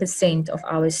 21% of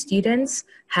our students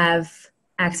have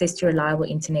access to reliable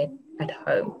internet at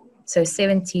home. So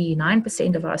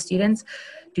 79% of our students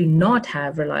do not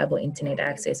have reliable internet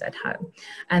access at home.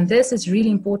 And this is really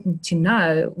important to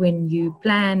know when you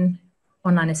plan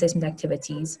online assessment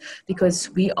activities, because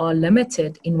we are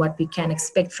limited in what we can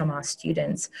expect from our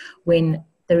students when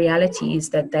the reality is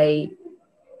that they're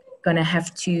going to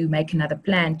have to make another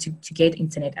plan to get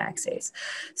internet access.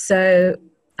 So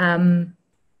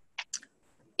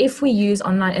if we use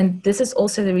online, and this is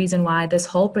also the reason why this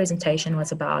whole presentation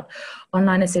was about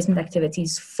online assessment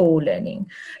activities for learning.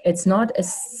 It's not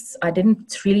I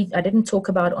didn't talk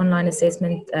about online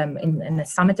assessment in a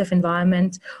summative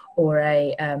environment or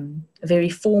a very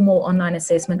formal online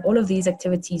assessment. All of these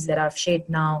activities that I've shared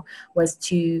now was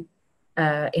to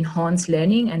enhance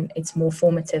learning, and it's more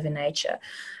formative in nature.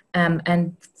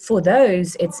 And for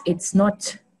those, it's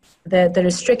not, the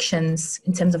restrictions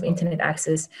in terms of internet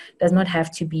access does not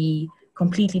have to be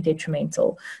completely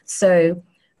detrimental. So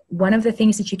one of the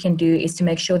things that you can do is to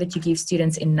make sure that you give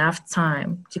students enough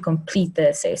time to complete the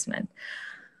assessment.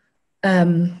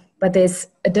 But there's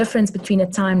a difference between a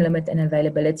time limit and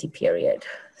availability period.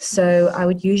 So I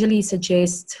would usually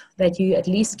suggest that you at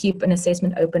least keep an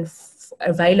assessment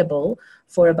available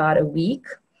for about a week.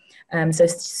 So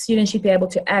students should be able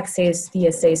to access the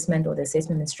assessment or the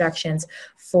assessment instructions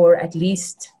for at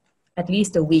least at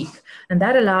least a week. And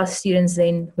that allows students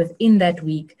then within that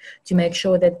week to make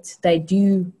sure that they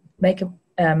do make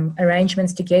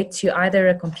arrangements to get to either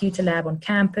a computer lab on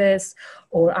campus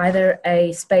or either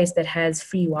a space that has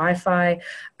free Wi-Fi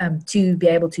to be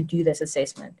able to do this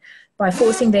assessment. By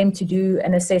forcing them to do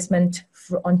an assessment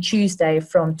on Tuesday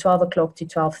from 12 o'clock to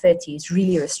 12:30 is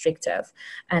really restrictive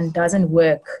and doesn't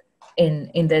work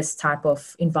in this type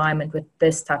of environment with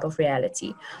this type of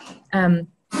reality.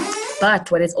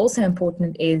 But what is also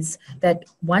important is that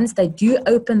once they do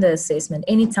open the assessment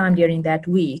anytime during that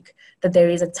week, that there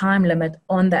is a time limit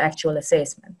on the actual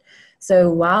assessment. So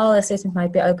while assessment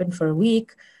might be open for a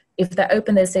week, if they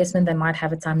open the assessment, they might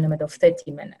have a time limit of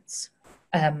 30 minutes.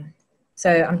 So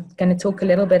I'm going to talk a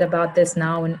little bit about this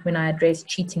now when I address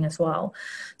cheating as well.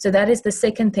 So that is the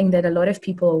second thing that a lot of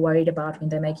people are worried about when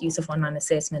they make use of online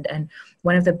assessment. And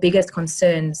one of the biggest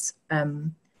concerns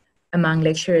among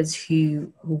lecturers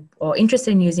who are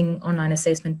interested in using online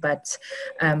assessment but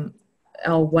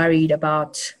are worried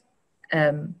about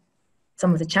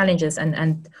some of the challenges,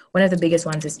 and one of the biggest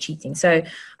ones is cheating. So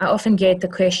I often get the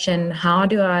question, how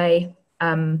do I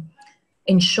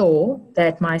ensure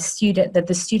that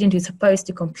the student who's supposed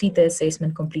to complete the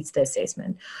assessment completes the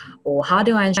assessment? Or how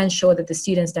do I ensure that the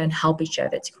students don't help each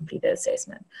other to complete the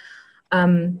assessment?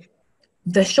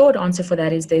 The short answer for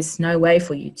that is there's no way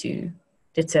for you to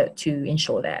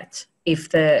ensure that. If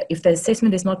the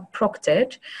assessment is not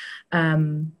proctored,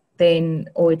 then,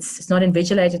 or it's not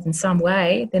invigilated in some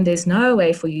way, then there's no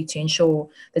way for you to ensure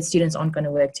that students aren't going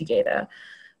to work together.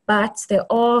 But there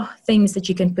are things that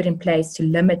you can put in place to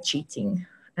limit cheating.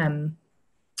 And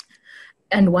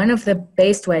one of the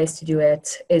best ways to do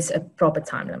it is a proper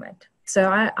time limit. So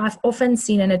I've often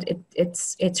seen, and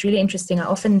it's really interesting, I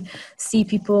often see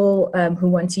people who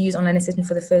want to use online assessment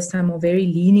for the first time are very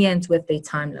lenient with their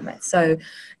time limit. So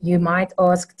you might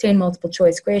ask 10 multiple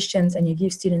choice questions and you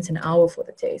give students an hour for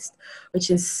the test, which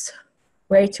is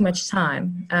way too much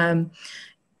time.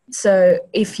 So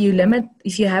if you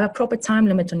have a proper time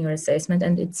limit on your assessment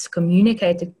and it's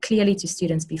communicated clearly to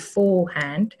students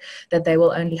beforehand that they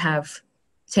will only have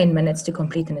 10 minutes to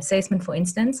complete an assessment, for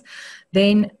instance,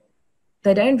 then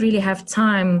they don't really have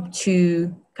time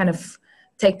to kind of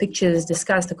take pictures,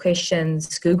 discuss the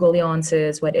questions, Google the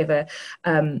answers, whatever,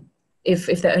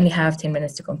 if they only have 10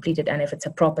 minutes to complete it and if it's a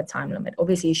proper time limit.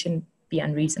 Obviously, you shouldn't be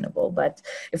unreasonable, but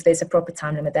if there's a proper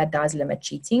time limit, that does limit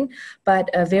cheating. But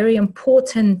a very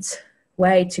important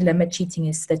way to limit cheating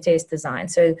is the test design.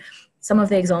 So some of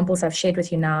the examples I've shared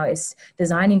with you now is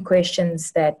designing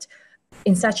questions that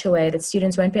in such a way that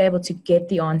students won't be able to get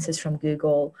the answers from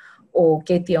Google or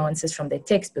get the answers from their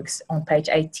textbooks on page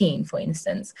 18, for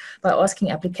instance, by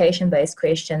asking application-based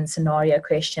questions, scenario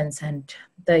questions, and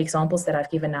the examples that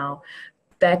I've given now,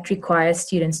 that requires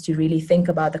students to really think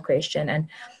about the question,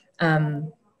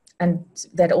 and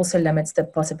that also limits the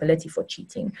possibility for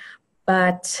cheating.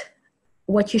 But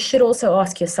what you should also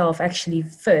ask yourself actually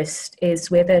first is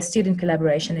whether student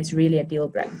collaboration is really a deal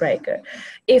breaker.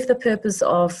 If the purpose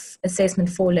of assessment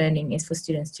for learning is for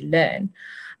students to learn,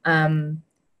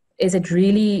 is it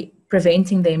really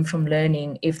preventing them from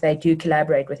learning if they do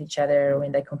collaborate with each other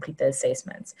when they complete the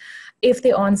assessments? If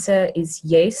the answer is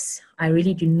yes, I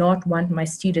really do not want my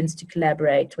students to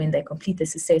collaborate when they complete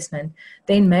this assessment,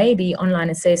 then maybe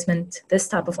online assessment, this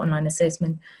type of online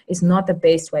assessment, is not the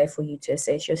best way for you to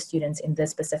assess your students in this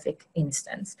specific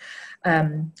instance.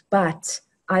 But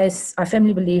I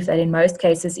firmly believe that in most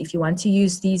cases, if you want to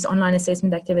use these online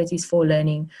assessment activities for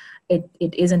learning, it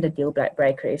isn't a deal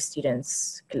breaker if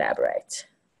students collaborate.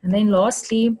 And then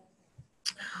lastly,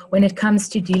 when it comes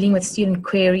to dealing with student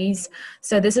queries,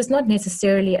 so this is not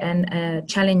necessarily a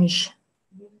challenge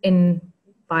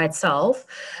by itself.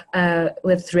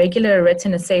 With regular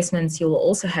written assessments, you'll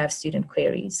also have student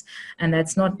queries, and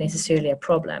that's not necessarily a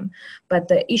problem. But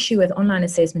the issue with online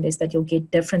assessment is that you'll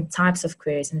get different types of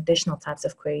queries and additional types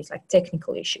of queries, like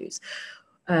technical issues.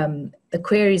 The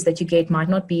queries that you get might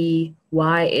not be,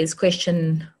 why is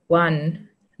question 1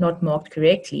 not marked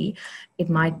correctly? It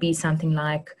might be something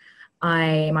like,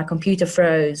 my computer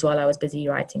froze while I was busy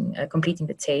completing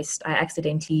the test. I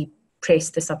accidentally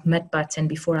pressed the submit button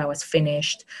before I was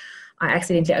finished. I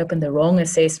accidentally opened the wrong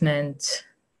assessment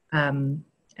and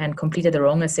completed the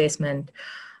wrong assessment.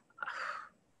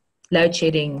 Load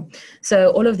shedding. So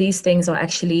all of these things are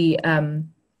actually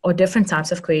or different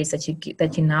types of queries that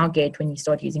you now get when you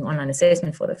start using online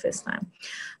assessment for the first time.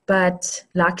 But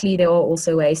luckily, there are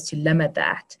also ways to limit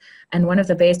that. And one of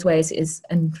the best ways is,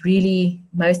 and really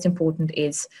most important,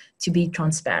 is to be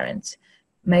transparent.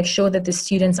 Make sure that the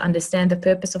students understand the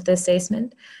purpose of the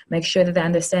assessment, make sure that they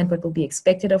understand what will be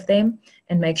expected of them,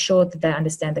 and make sure that they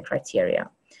understand the criteria.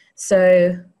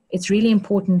 So it's really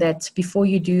important that before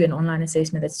you do an online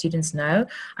assessment that students know,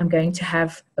 I'm going to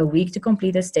have a week to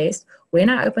complete this test. When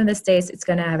I open this test, it's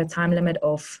going to have a time limit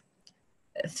of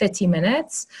 30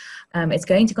 minutes. It's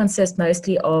going to consist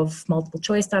mostly of multiple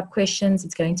choice type questions.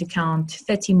 It's going to count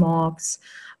 30 marks.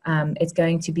 It's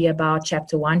going to be about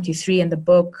chapter 1 to 3 in the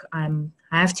book. I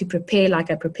have to prepare like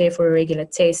I prepare for a regular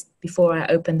test before I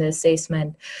open the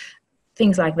assessment.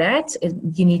 Things like that.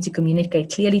 You need to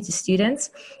communicate clearly to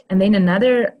students. And then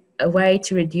another way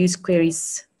to reduce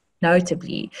queries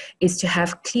notably is to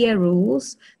have clear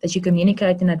rules that you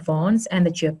communicate in advance and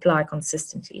that you apply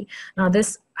consistently. Now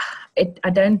this, I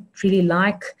don't really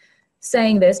like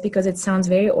saying this because it sounds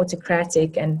very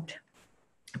autocratic,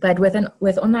 but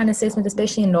with online assessment,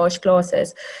 especially in large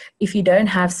classes, if you don't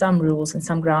have some rules and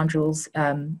some ground rules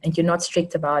and you're not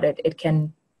strict about it, it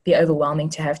can be overwhelming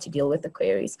to have to deal with the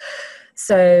queries.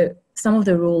 So some of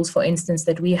the rules, for instance,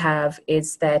 that we have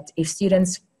is that if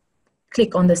students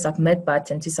click on the submit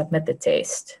button to submit the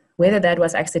test, whether that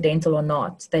was accidental or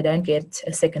not, they don't get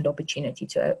a second opportunity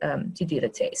to do the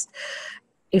test.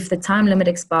 If the time limit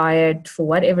expired for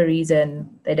whatever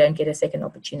reason, they don't get a second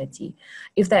opportunity.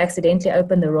 If they accidentally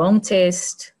open the wrong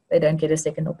test, they don't get a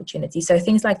second opportunity. So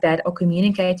things like that are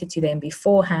communicated to them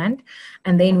beforehand.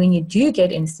 And then when you do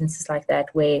get instances like that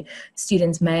where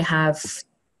students may have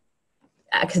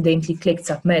accidentally clicked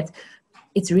submit,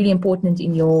 it's really important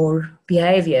in your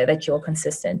behavior that you're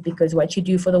consistent, because what you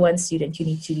do for the one student, you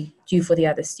need to do for the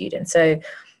other student. So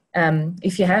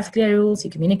if you have clear rules,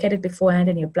 you communicate it beforehand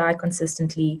and you apply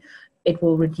consistently, it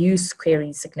will reduce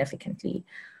queries significantly.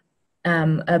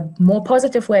 A more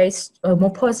positive way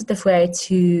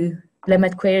to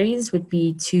limit queries would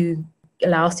be to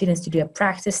allow students to do a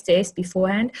practice test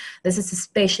beforehand. This is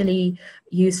especially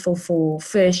useful for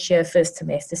first year, first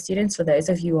semester students. For those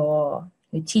of you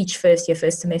who teach first year,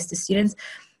 first semester students,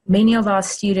 many of our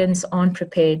students aren't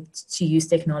prepared to use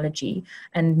technology,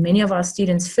 and many of our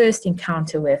students' first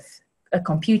encounter with a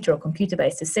computer or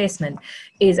computer-based assessment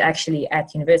is actually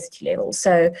at university level.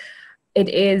 So it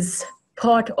is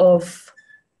part of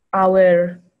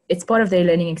it's part of their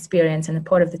learning experience and a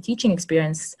part of the teaching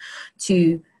experience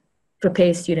to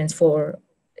prepare students for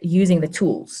using the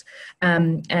tools.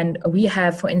 And we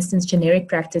have, for instance, generic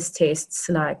practice tests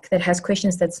like that has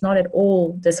questions that's not at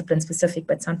all discipline specific,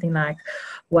 but something like,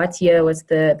 what year was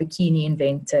the bikini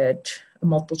invented? A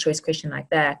multiple choice question like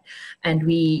that. And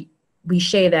we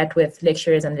share that with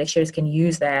lecturers, and lecturers can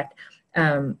use that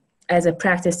as a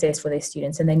practice test for their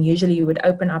students. And then usually you would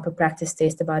open up a practice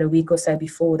test about a week or so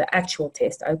before the actual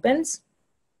test opens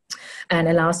and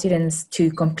allow students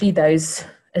to complete those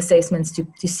assessments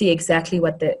to see exactly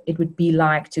what it would be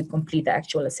like to complete the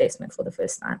actual assessment for the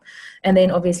first time. And then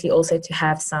obviously also to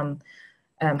have some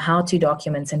how-to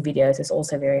documents and videos is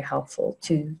also very helpful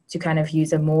to kind of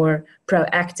use a more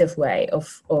proactive way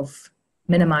of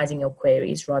minimizing your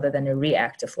queries rather than a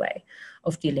reactive way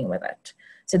of dealing with it.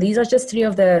 So these are just 3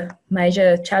 of the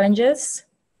major challenges.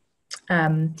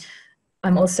 There's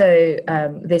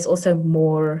also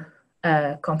more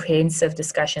comprehensive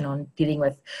discussion on dealing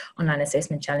with online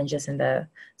assessment challenges in the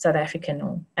South African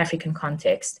or African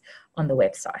context on the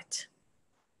website.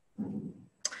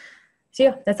 So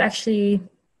yeah, that's actually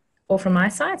all from my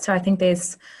side. So I think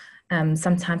there's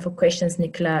some time for questions,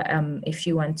 Nicola, if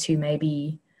you want to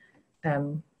maybe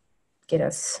get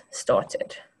us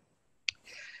started.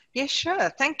 Yes, sure.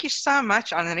 Thank you so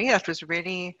much, Anneri. That was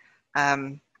really,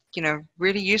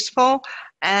 really useful.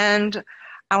 And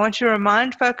I want to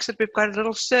remind folks that we've got a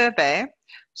little survey.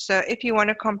 So if you want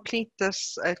to complete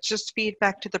this, just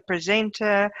feedback to the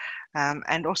presenter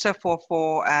and also for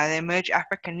the Emerge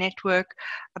Africa Network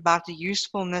about the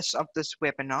usefulness of this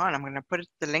webinar. And I'm going to put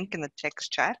the link in the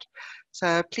text chat.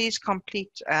 So please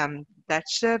complete that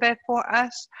survey for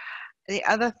us. The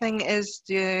other thing is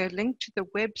the link to the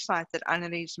website that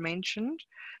Anneli's mentioned.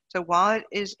 So while it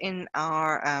is in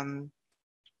our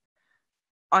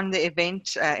on the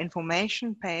event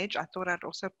information page, I thought I'd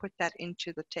also put that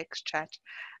into the text chat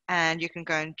and you can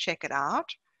go and check it out.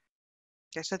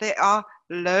 Okay, so there are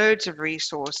loads of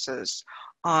resources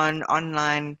on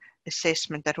online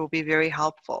assessment that will be very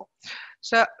helpful.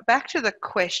 So back to the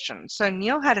question. So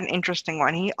Neil had an interesting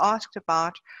one. He asked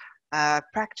about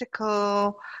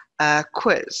practical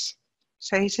quiz.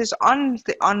 So he says on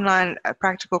the online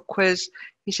practical quiz,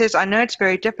 he says, I know it's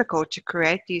very difficult to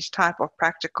create these type of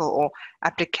practical or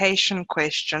application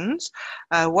questions.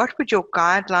 What would your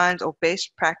guidelines or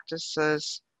best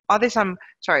practices, are there some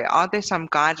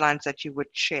guidelines that you would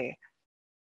share?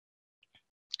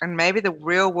 And maybe the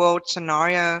real world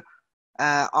scenario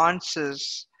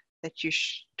answers that you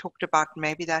talked about,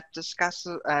 maybe that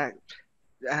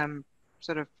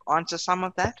sort of answer some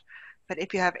of that. But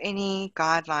if you have any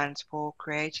guidelines for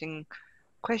creating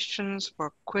questions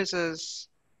for quizzes,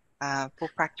 for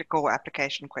practical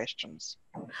application questions.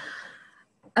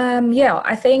 Yeah,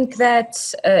 I think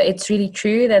that it's really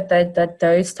true that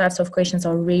those types of questions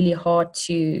are really hard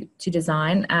to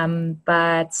design.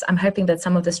 But I'm hoping that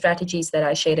some of the strategies that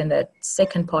I shared in the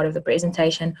second part of the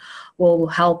presentation will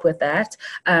help with that.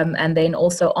 And then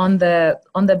also on the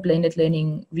Blended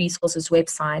Learning Resources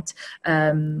website,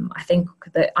 I think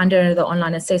that under the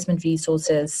online assessment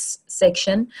resources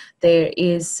section, there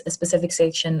is a specific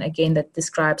section again that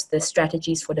describes the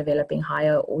strategies for developing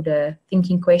higher order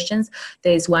thinking questions.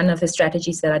 There's one of the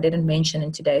strategies that I didn't mention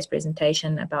in today's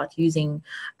presentation about using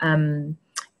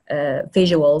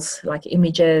visuals like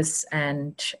images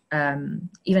and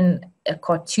even a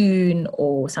cartoon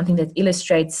or something that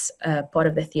illustrates part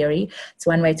of the theory. It's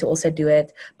one way to also do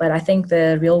it, but I think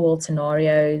the real world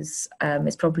scenarios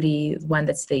is probably one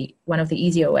that's one of the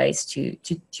easier ways to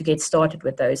get started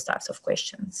with those types of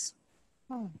questions.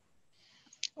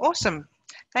 Awesome.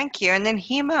 Thank you. And then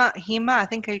Hema, I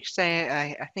think I say,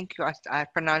 I think I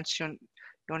pronounced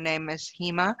your name as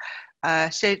Hema,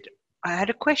 said, I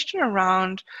had a question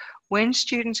around when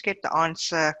students get the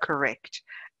answer correct,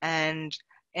 and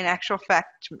in actual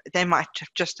fact, they might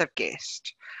just have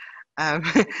guessed.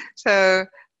 So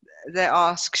they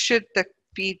ask, should the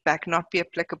feedback not be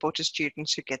applicable to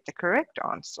students who get the correct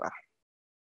answer?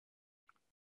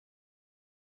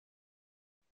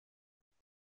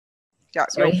 Yeah,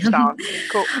 sorry.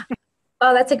 Cool.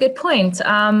 Oh, that's a good point.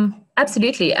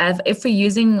 Absolutely. If we're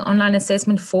using online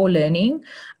assessment for learning,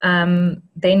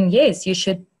 then yes, you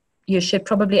should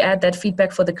probably add that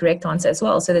feedback for the correct answer as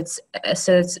well. So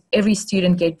that every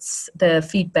student gets the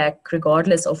feedback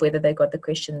regardless of whether they got the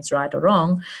questions right or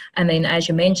wrong. And then, as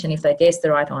you mentioned, if they guess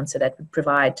the right answer, that would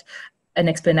provide an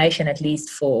explanation at least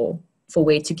for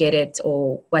where to get it,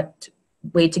 or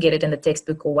where to get it in the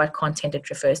textbook, or what content it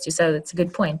refers to. So that's a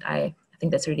good point. I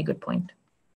think that's a really good point.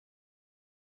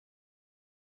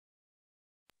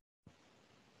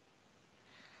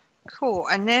 Cool.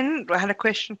 And then I had a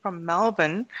question from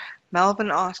Melvin. Melvin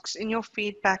asks, in your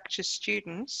feedback to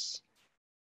students,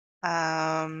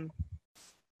 do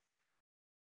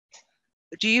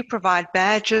you provide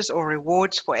badges or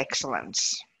rewards for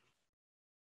excellence?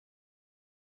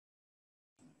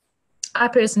 I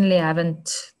personally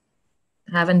haven't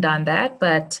done that,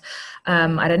 but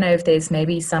I don't know if there's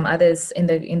maybe some others in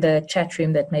the chat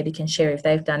room that maybe can share if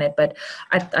they've done it. But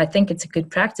I think it's a good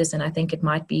practice, and I think it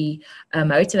might be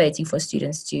motivating for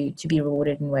students to be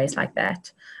rewarded in ways like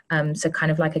that. So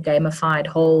kind of like a gamified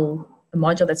a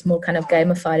module that's more kind of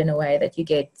gamified in a way that you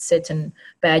get certain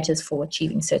badges for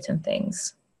achieving certain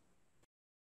things.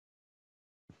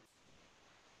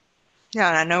 Yeah,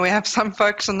 and I know we have some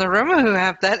folks in the room who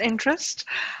have that interest.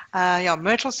 Yeah,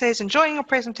 Myrtle says, enjoying your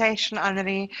presentation,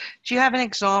 Anneri. Do you have an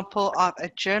example of a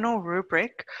journal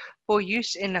rubric for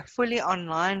use in a fully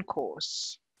online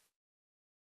course?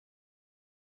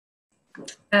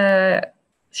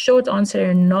 Short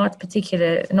answer, not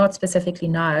specifically,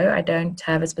 no. I don't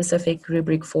have a specific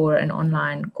rubric for an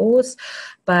online course,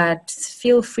 but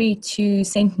feel free to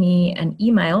send me an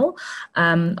email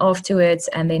afterwards,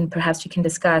 and then perhaps we can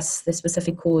discuss the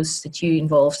specific course that you're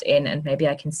involved in, and maybe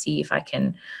I can see if I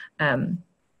can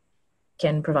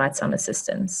provide some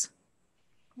assistance.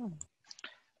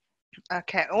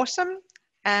 Okay, awesome.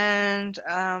 And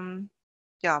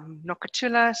yeah,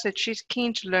 Nokatula said she's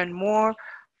keen to learn more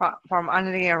from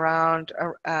Anneri around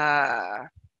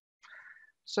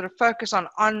sort of focus on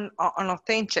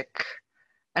authentic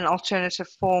and alternative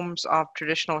forms of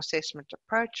traditional assessment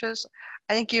approaches.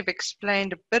 I think you've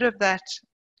explained a bit of that,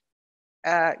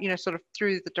 sort of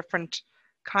through the different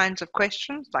kinds of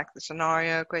questions, like the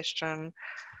scenario question.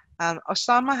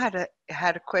 Osama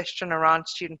had a question around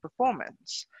student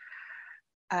performance,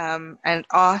 and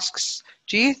asks,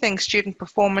 do you think student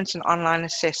performance in online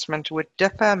assessment would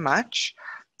differ much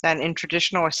than in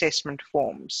traditional assessment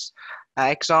forms?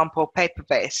 Example,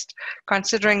 paper-based,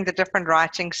 considering the different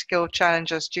writing skill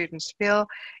challenges students feel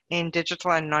in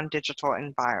digital and non-digital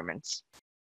environments.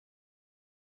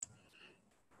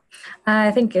 I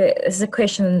think this is a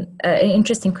question, an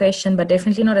interesting question, but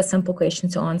definitely not a simple question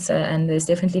to answer. And there's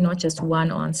definitely not just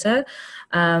one answer.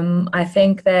 I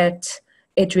think that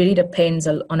it really depends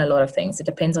on a lot of things. It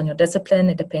depends on your discipline.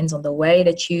 It depends on the way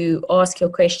that you ask your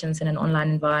questions in an online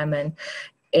environment.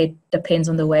 It depends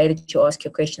on the way that you ask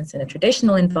your questions in a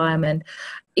traditional environment.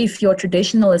 if your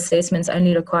traditional assessments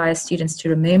only require students to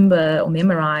remember or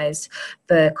memorize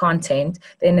the content,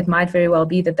 then it might very well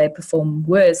be that they perform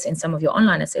worse in some of your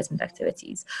online assessment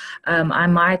activities.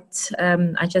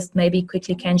 I just maybe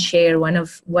quickly can share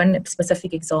one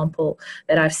specific example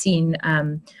that I've seen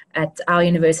at our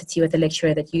university with a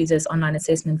lecturer that uses online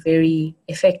assessment very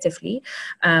effectively,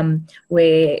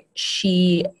 where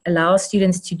she allows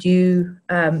students to do,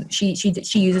 she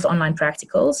uses online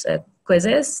practicals,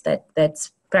 quizzes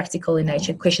that's practical in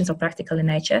nature, questions are practical in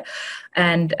nature,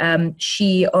 and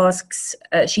she asks,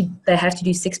 they have to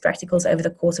do 6 practicals over the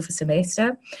course of a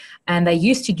semester, and they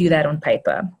used to do that on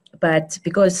paper. But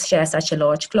because she has such a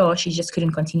large class, she just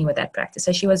couldn't continue with that practice.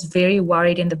 So she was very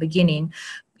worried in the beginning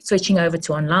switching over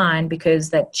to online, because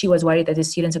that she was worried that the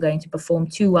students are going to perform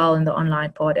too well in the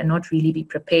online part and not really be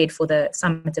prepared for the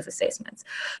summative assessments.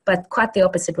 But quite the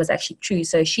opposite was actually true.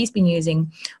 So she's been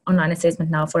using online assessment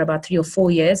now for about 3 or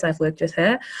 4 years. I've worked with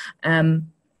her,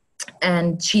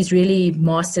 and she's really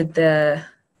mastered the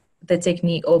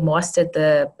technique, or mastered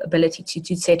the ability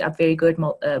to set up very good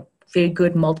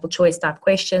multiple choice type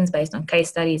questions based on case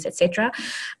studies, etc.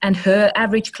 And her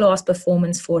average class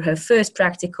performance for her first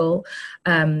practical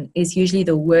is usually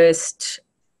the worst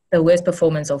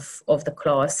performance of the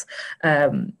class,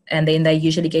 and then they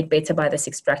usually get better by the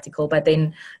 6th practical. But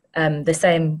then the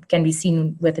same can be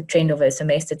seen with the trend of her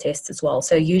semester tests as well.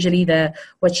 So usually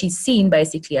what she's seen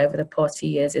basically over the past few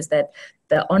years is that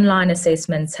the online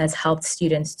assessments has helped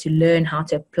students to learn how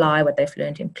to apply what they've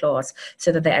learned in class, so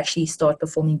that they actually start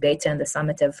performing better in the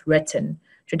summative written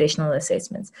traditional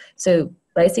assessments. So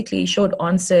basically, short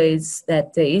answer is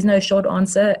that there is no short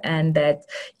answer, and that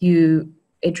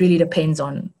it really depends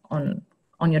on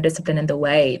your discipline and the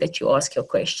way that you ask your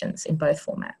questions in both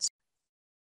formats.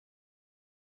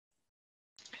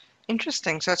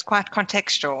 Interesting. So it's quite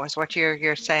contextual, is what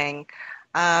you're saying,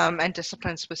 and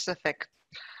discipline specific.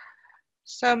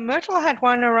 So Myrtle had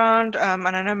one around, and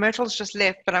I know Myrtle's just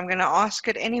left, but I'm going to ask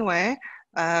it anyway.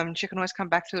 She can always come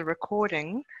back to the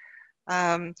recording.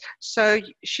 So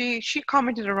she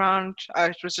commented around,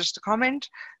 it was just a comment,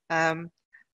 and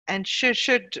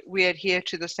should we adhere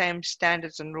to the same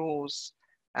standards and rules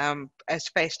as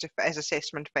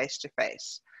assessment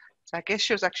face-to-face? So I guess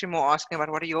she was actually more asking about,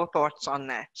 what are your thoughts on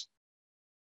that?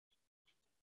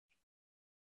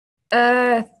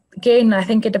 Again, I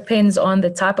think it depends on the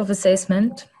type of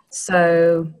assessment.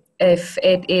 So if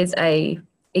it is an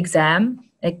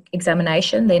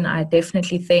examination, then I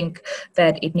definitely think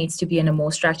that it needs to be in a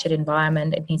more structured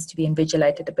environment. It needs to be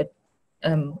invigilated a bit,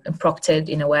 and proctored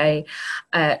in a way.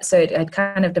 So it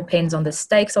kind of depends on the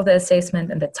stakes of the assessment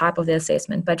and the type of the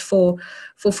assessment. But for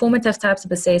formative types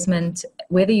of assessment,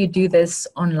 whether you do this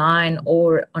online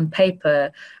or on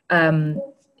paper,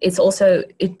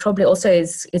 it probably also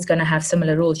is going to have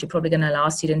similar rules. You're probably going to allow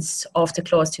students after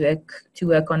class to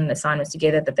work on assignments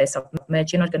together that they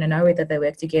submit. You're not going to know whether they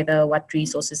work together, what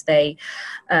resources they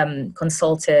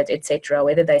consulted, etc.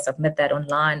 Whether they submit that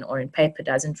online or in paper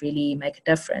doesn't really make a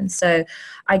difference. So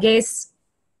I guess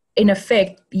in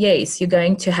effect, yes, you're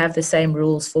going to have the same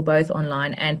rules for both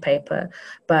online and paper,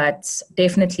 but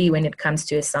definitely when it comes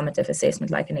to a summative assessment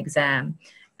like an exam,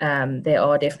 there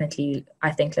are definitely, I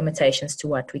think, limitations to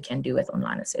what we can do with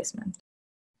online assessment.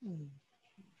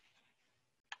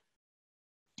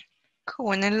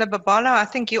 Cool. And then Libabala, I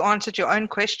think you answered your own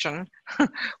question,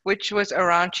 which was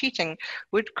around cheating.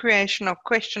 Would creation of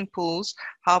question pools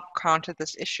help counter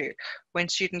this issue? When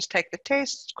students take the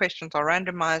tests, questions are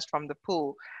randomized from the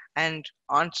pool and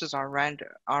answers are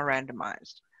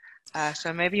randomized.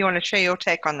 So maybe you want to share your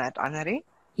take on that, Anneri?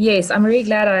 Yes, I'm really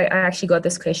glad I actually got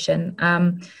this question,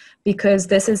 because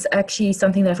this is actually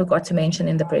something that I forgot to mention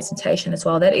in the presentation as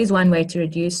well. That is one way to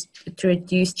reduce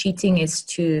cheating, is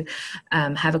to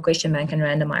have a question bank and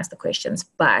randomize the questions.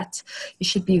 But you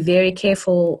should be very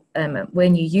careful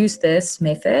when you use this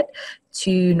method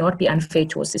to not be unfair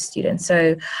towards the student.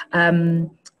 So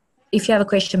if you have a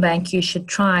question bank, you should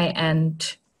try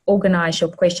and organize your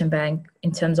question bank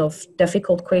in terms of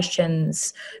difficult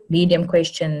questions, medium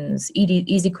questions,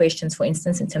 easy questions, for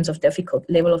instance, in terms of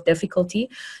level of difficulty,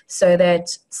 so that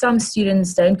some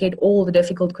students don't get all the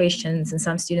difficult questions and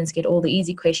some students get all the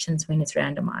easy questions when it's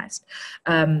randomized.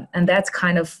 And that's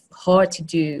kind of hard to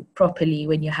do properly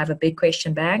when you have a big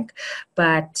question bank.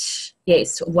 But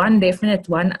yes, one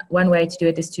way to do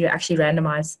it is to actually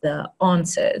randomize the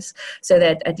answers, so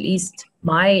that at least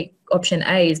my option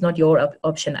A is not your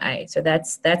option A. So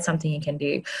that's something you can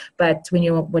do. But when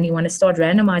you want to start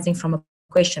randomizing from a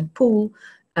question pool,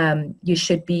 you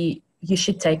should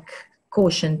take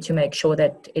caution to make sure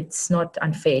that it's not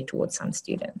unfair towards some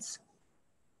students.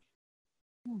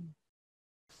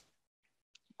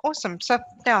 Awesome. So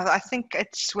now I think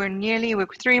we're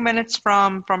 3 minutes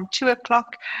from 2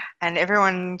 o'clock, and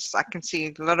I can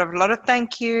see a lot of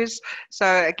thank yous. So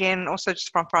again, also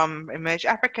just from Emerge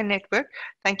Africa Network,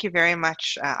 thank you very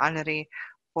much, Anneri,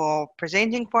 for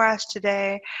presenting for us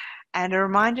today. And a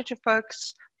reminder to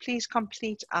folks, please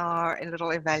complete our little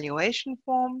evaluation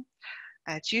form.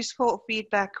 It's useful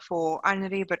feedback for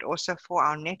Anneri, but also for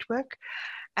our network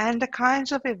and the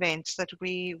kinds of events that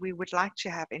we would like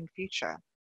to have in future.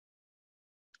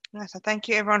 So thank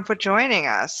you everyone for joining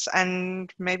us. And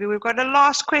maybe we've got a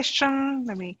last question.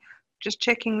 Let me just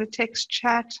checking the text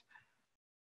chat.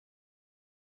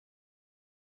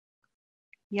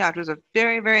 Yeah, it was a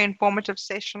very, very informative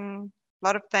session. A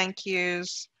lot of thank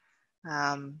yous.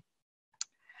 And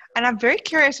I'm very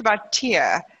curious about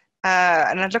Tia.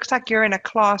 And it looks like you're in a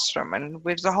classroom, and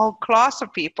there's a whole class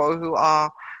of people who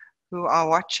are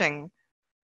watching.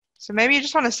 So maybe you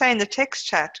just want to say in the text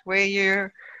chat where you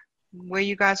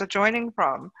guys are joining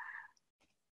from.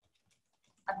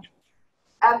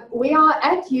 We are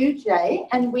at UJ,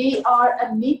 and we are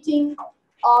a meeting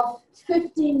of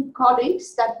 15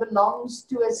 colleagues that belongs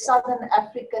to a Southern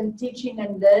African Teaching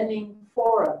and Learning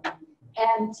Forum.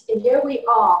 And here we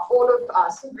are, all of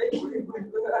us.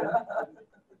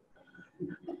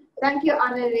 Thank you,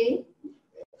 Anneri.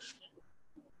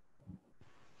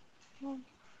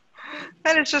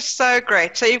 That is just so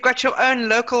great. So you've got your own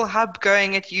local hub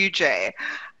going at UJ.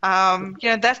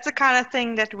 That's the kind of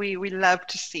thing that we love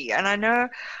to see. And I know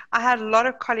I had a lot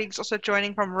of colleagues also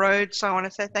joining from Rhodes, so I want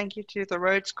to say thank you to the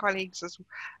Rhodes colleagues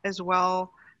as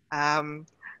well. And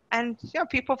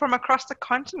people from across the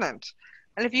continent.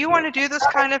 And if you want to do this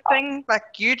kind of thing, like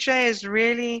UJ is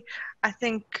really, I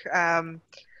think,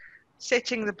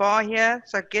 setting the bar here.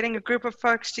 So getting a group of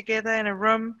folks together in a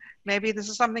room, maybe this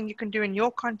is something you can do in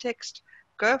your context,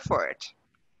 go for it.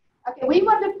 Okay, we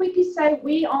want to quickly say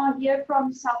we are here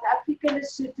from South Africa,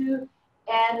 Lesotho,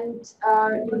 and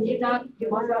Mozambique,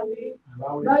 Malawi,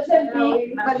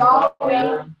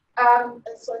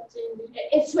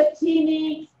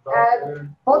 Eswatini,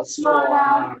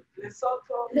 Botswana,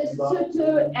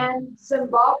 Lesotho, and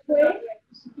Zimbabwe.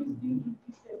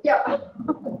 Yeah,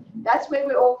 that's where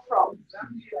we're all from.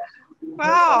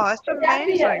 Wow, that's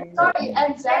amazing. Sorry,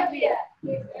 and Zambia.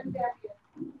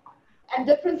 And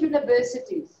different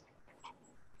universities.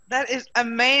 That is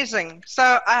amazing.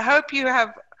 So I hope you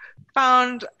have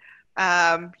found,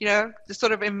 the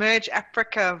sort of Emerge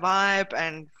Africa vibe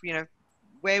and,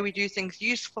 where we do things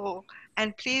useful.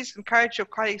 And please encourage your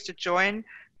colleagues to join.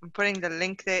 I'm putting the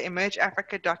link there,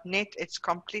 emergeafrica.net. It's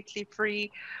completely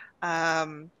free.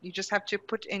 You just have to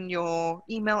put in your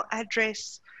email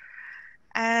address.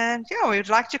 And we'd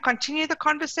like to continue the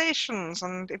conversations.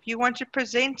 And if you want to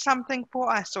present something for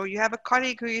us, or you have a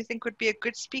colleague who you think would be a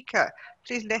good speaker,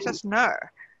 please let us know.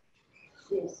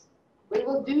 Yes, we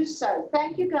will do so.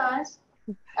 Thank you, guys.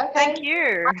 Okay. Thank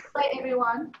you. Bye,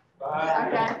 everyone. Bye.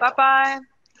 Okay. Bye-bye.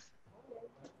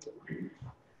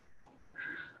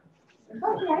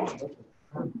 Okay.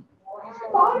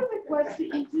 Part of it was to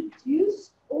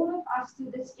introduce all of us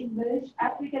to this Emerge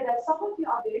Africa that some of you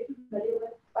are very familiar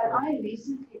with, but I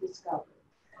recently discovered.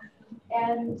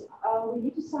 And we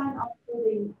need to sign up for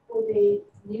the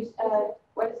news.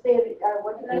 What's their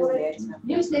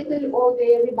newsletter or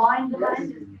their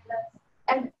reminders.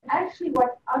 And actually,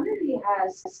 what Anneri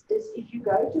has is, if you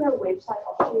go to her website,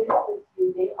 I'll share it with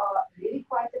you. They are really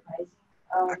quite amazing.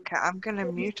 Okay, I'm going to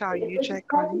mute our UJ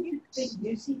colleagues.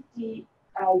 UCT,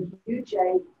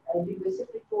 UJ, University of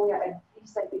Victoria, and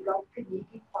things that we got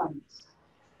Carnegie funds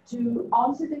to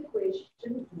answer the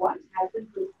question, what happened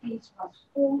with fees must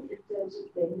fall in terms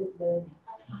of blended learning?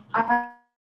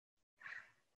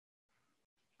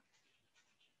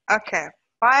 Okay,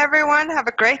 bye everyone. Have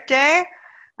a great day.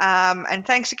 And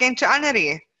thanks again to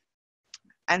Anneri.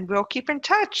 And we'll keep in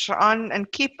touch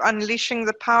and keep unleashing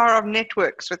the power of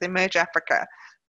networks with Emerge Africa.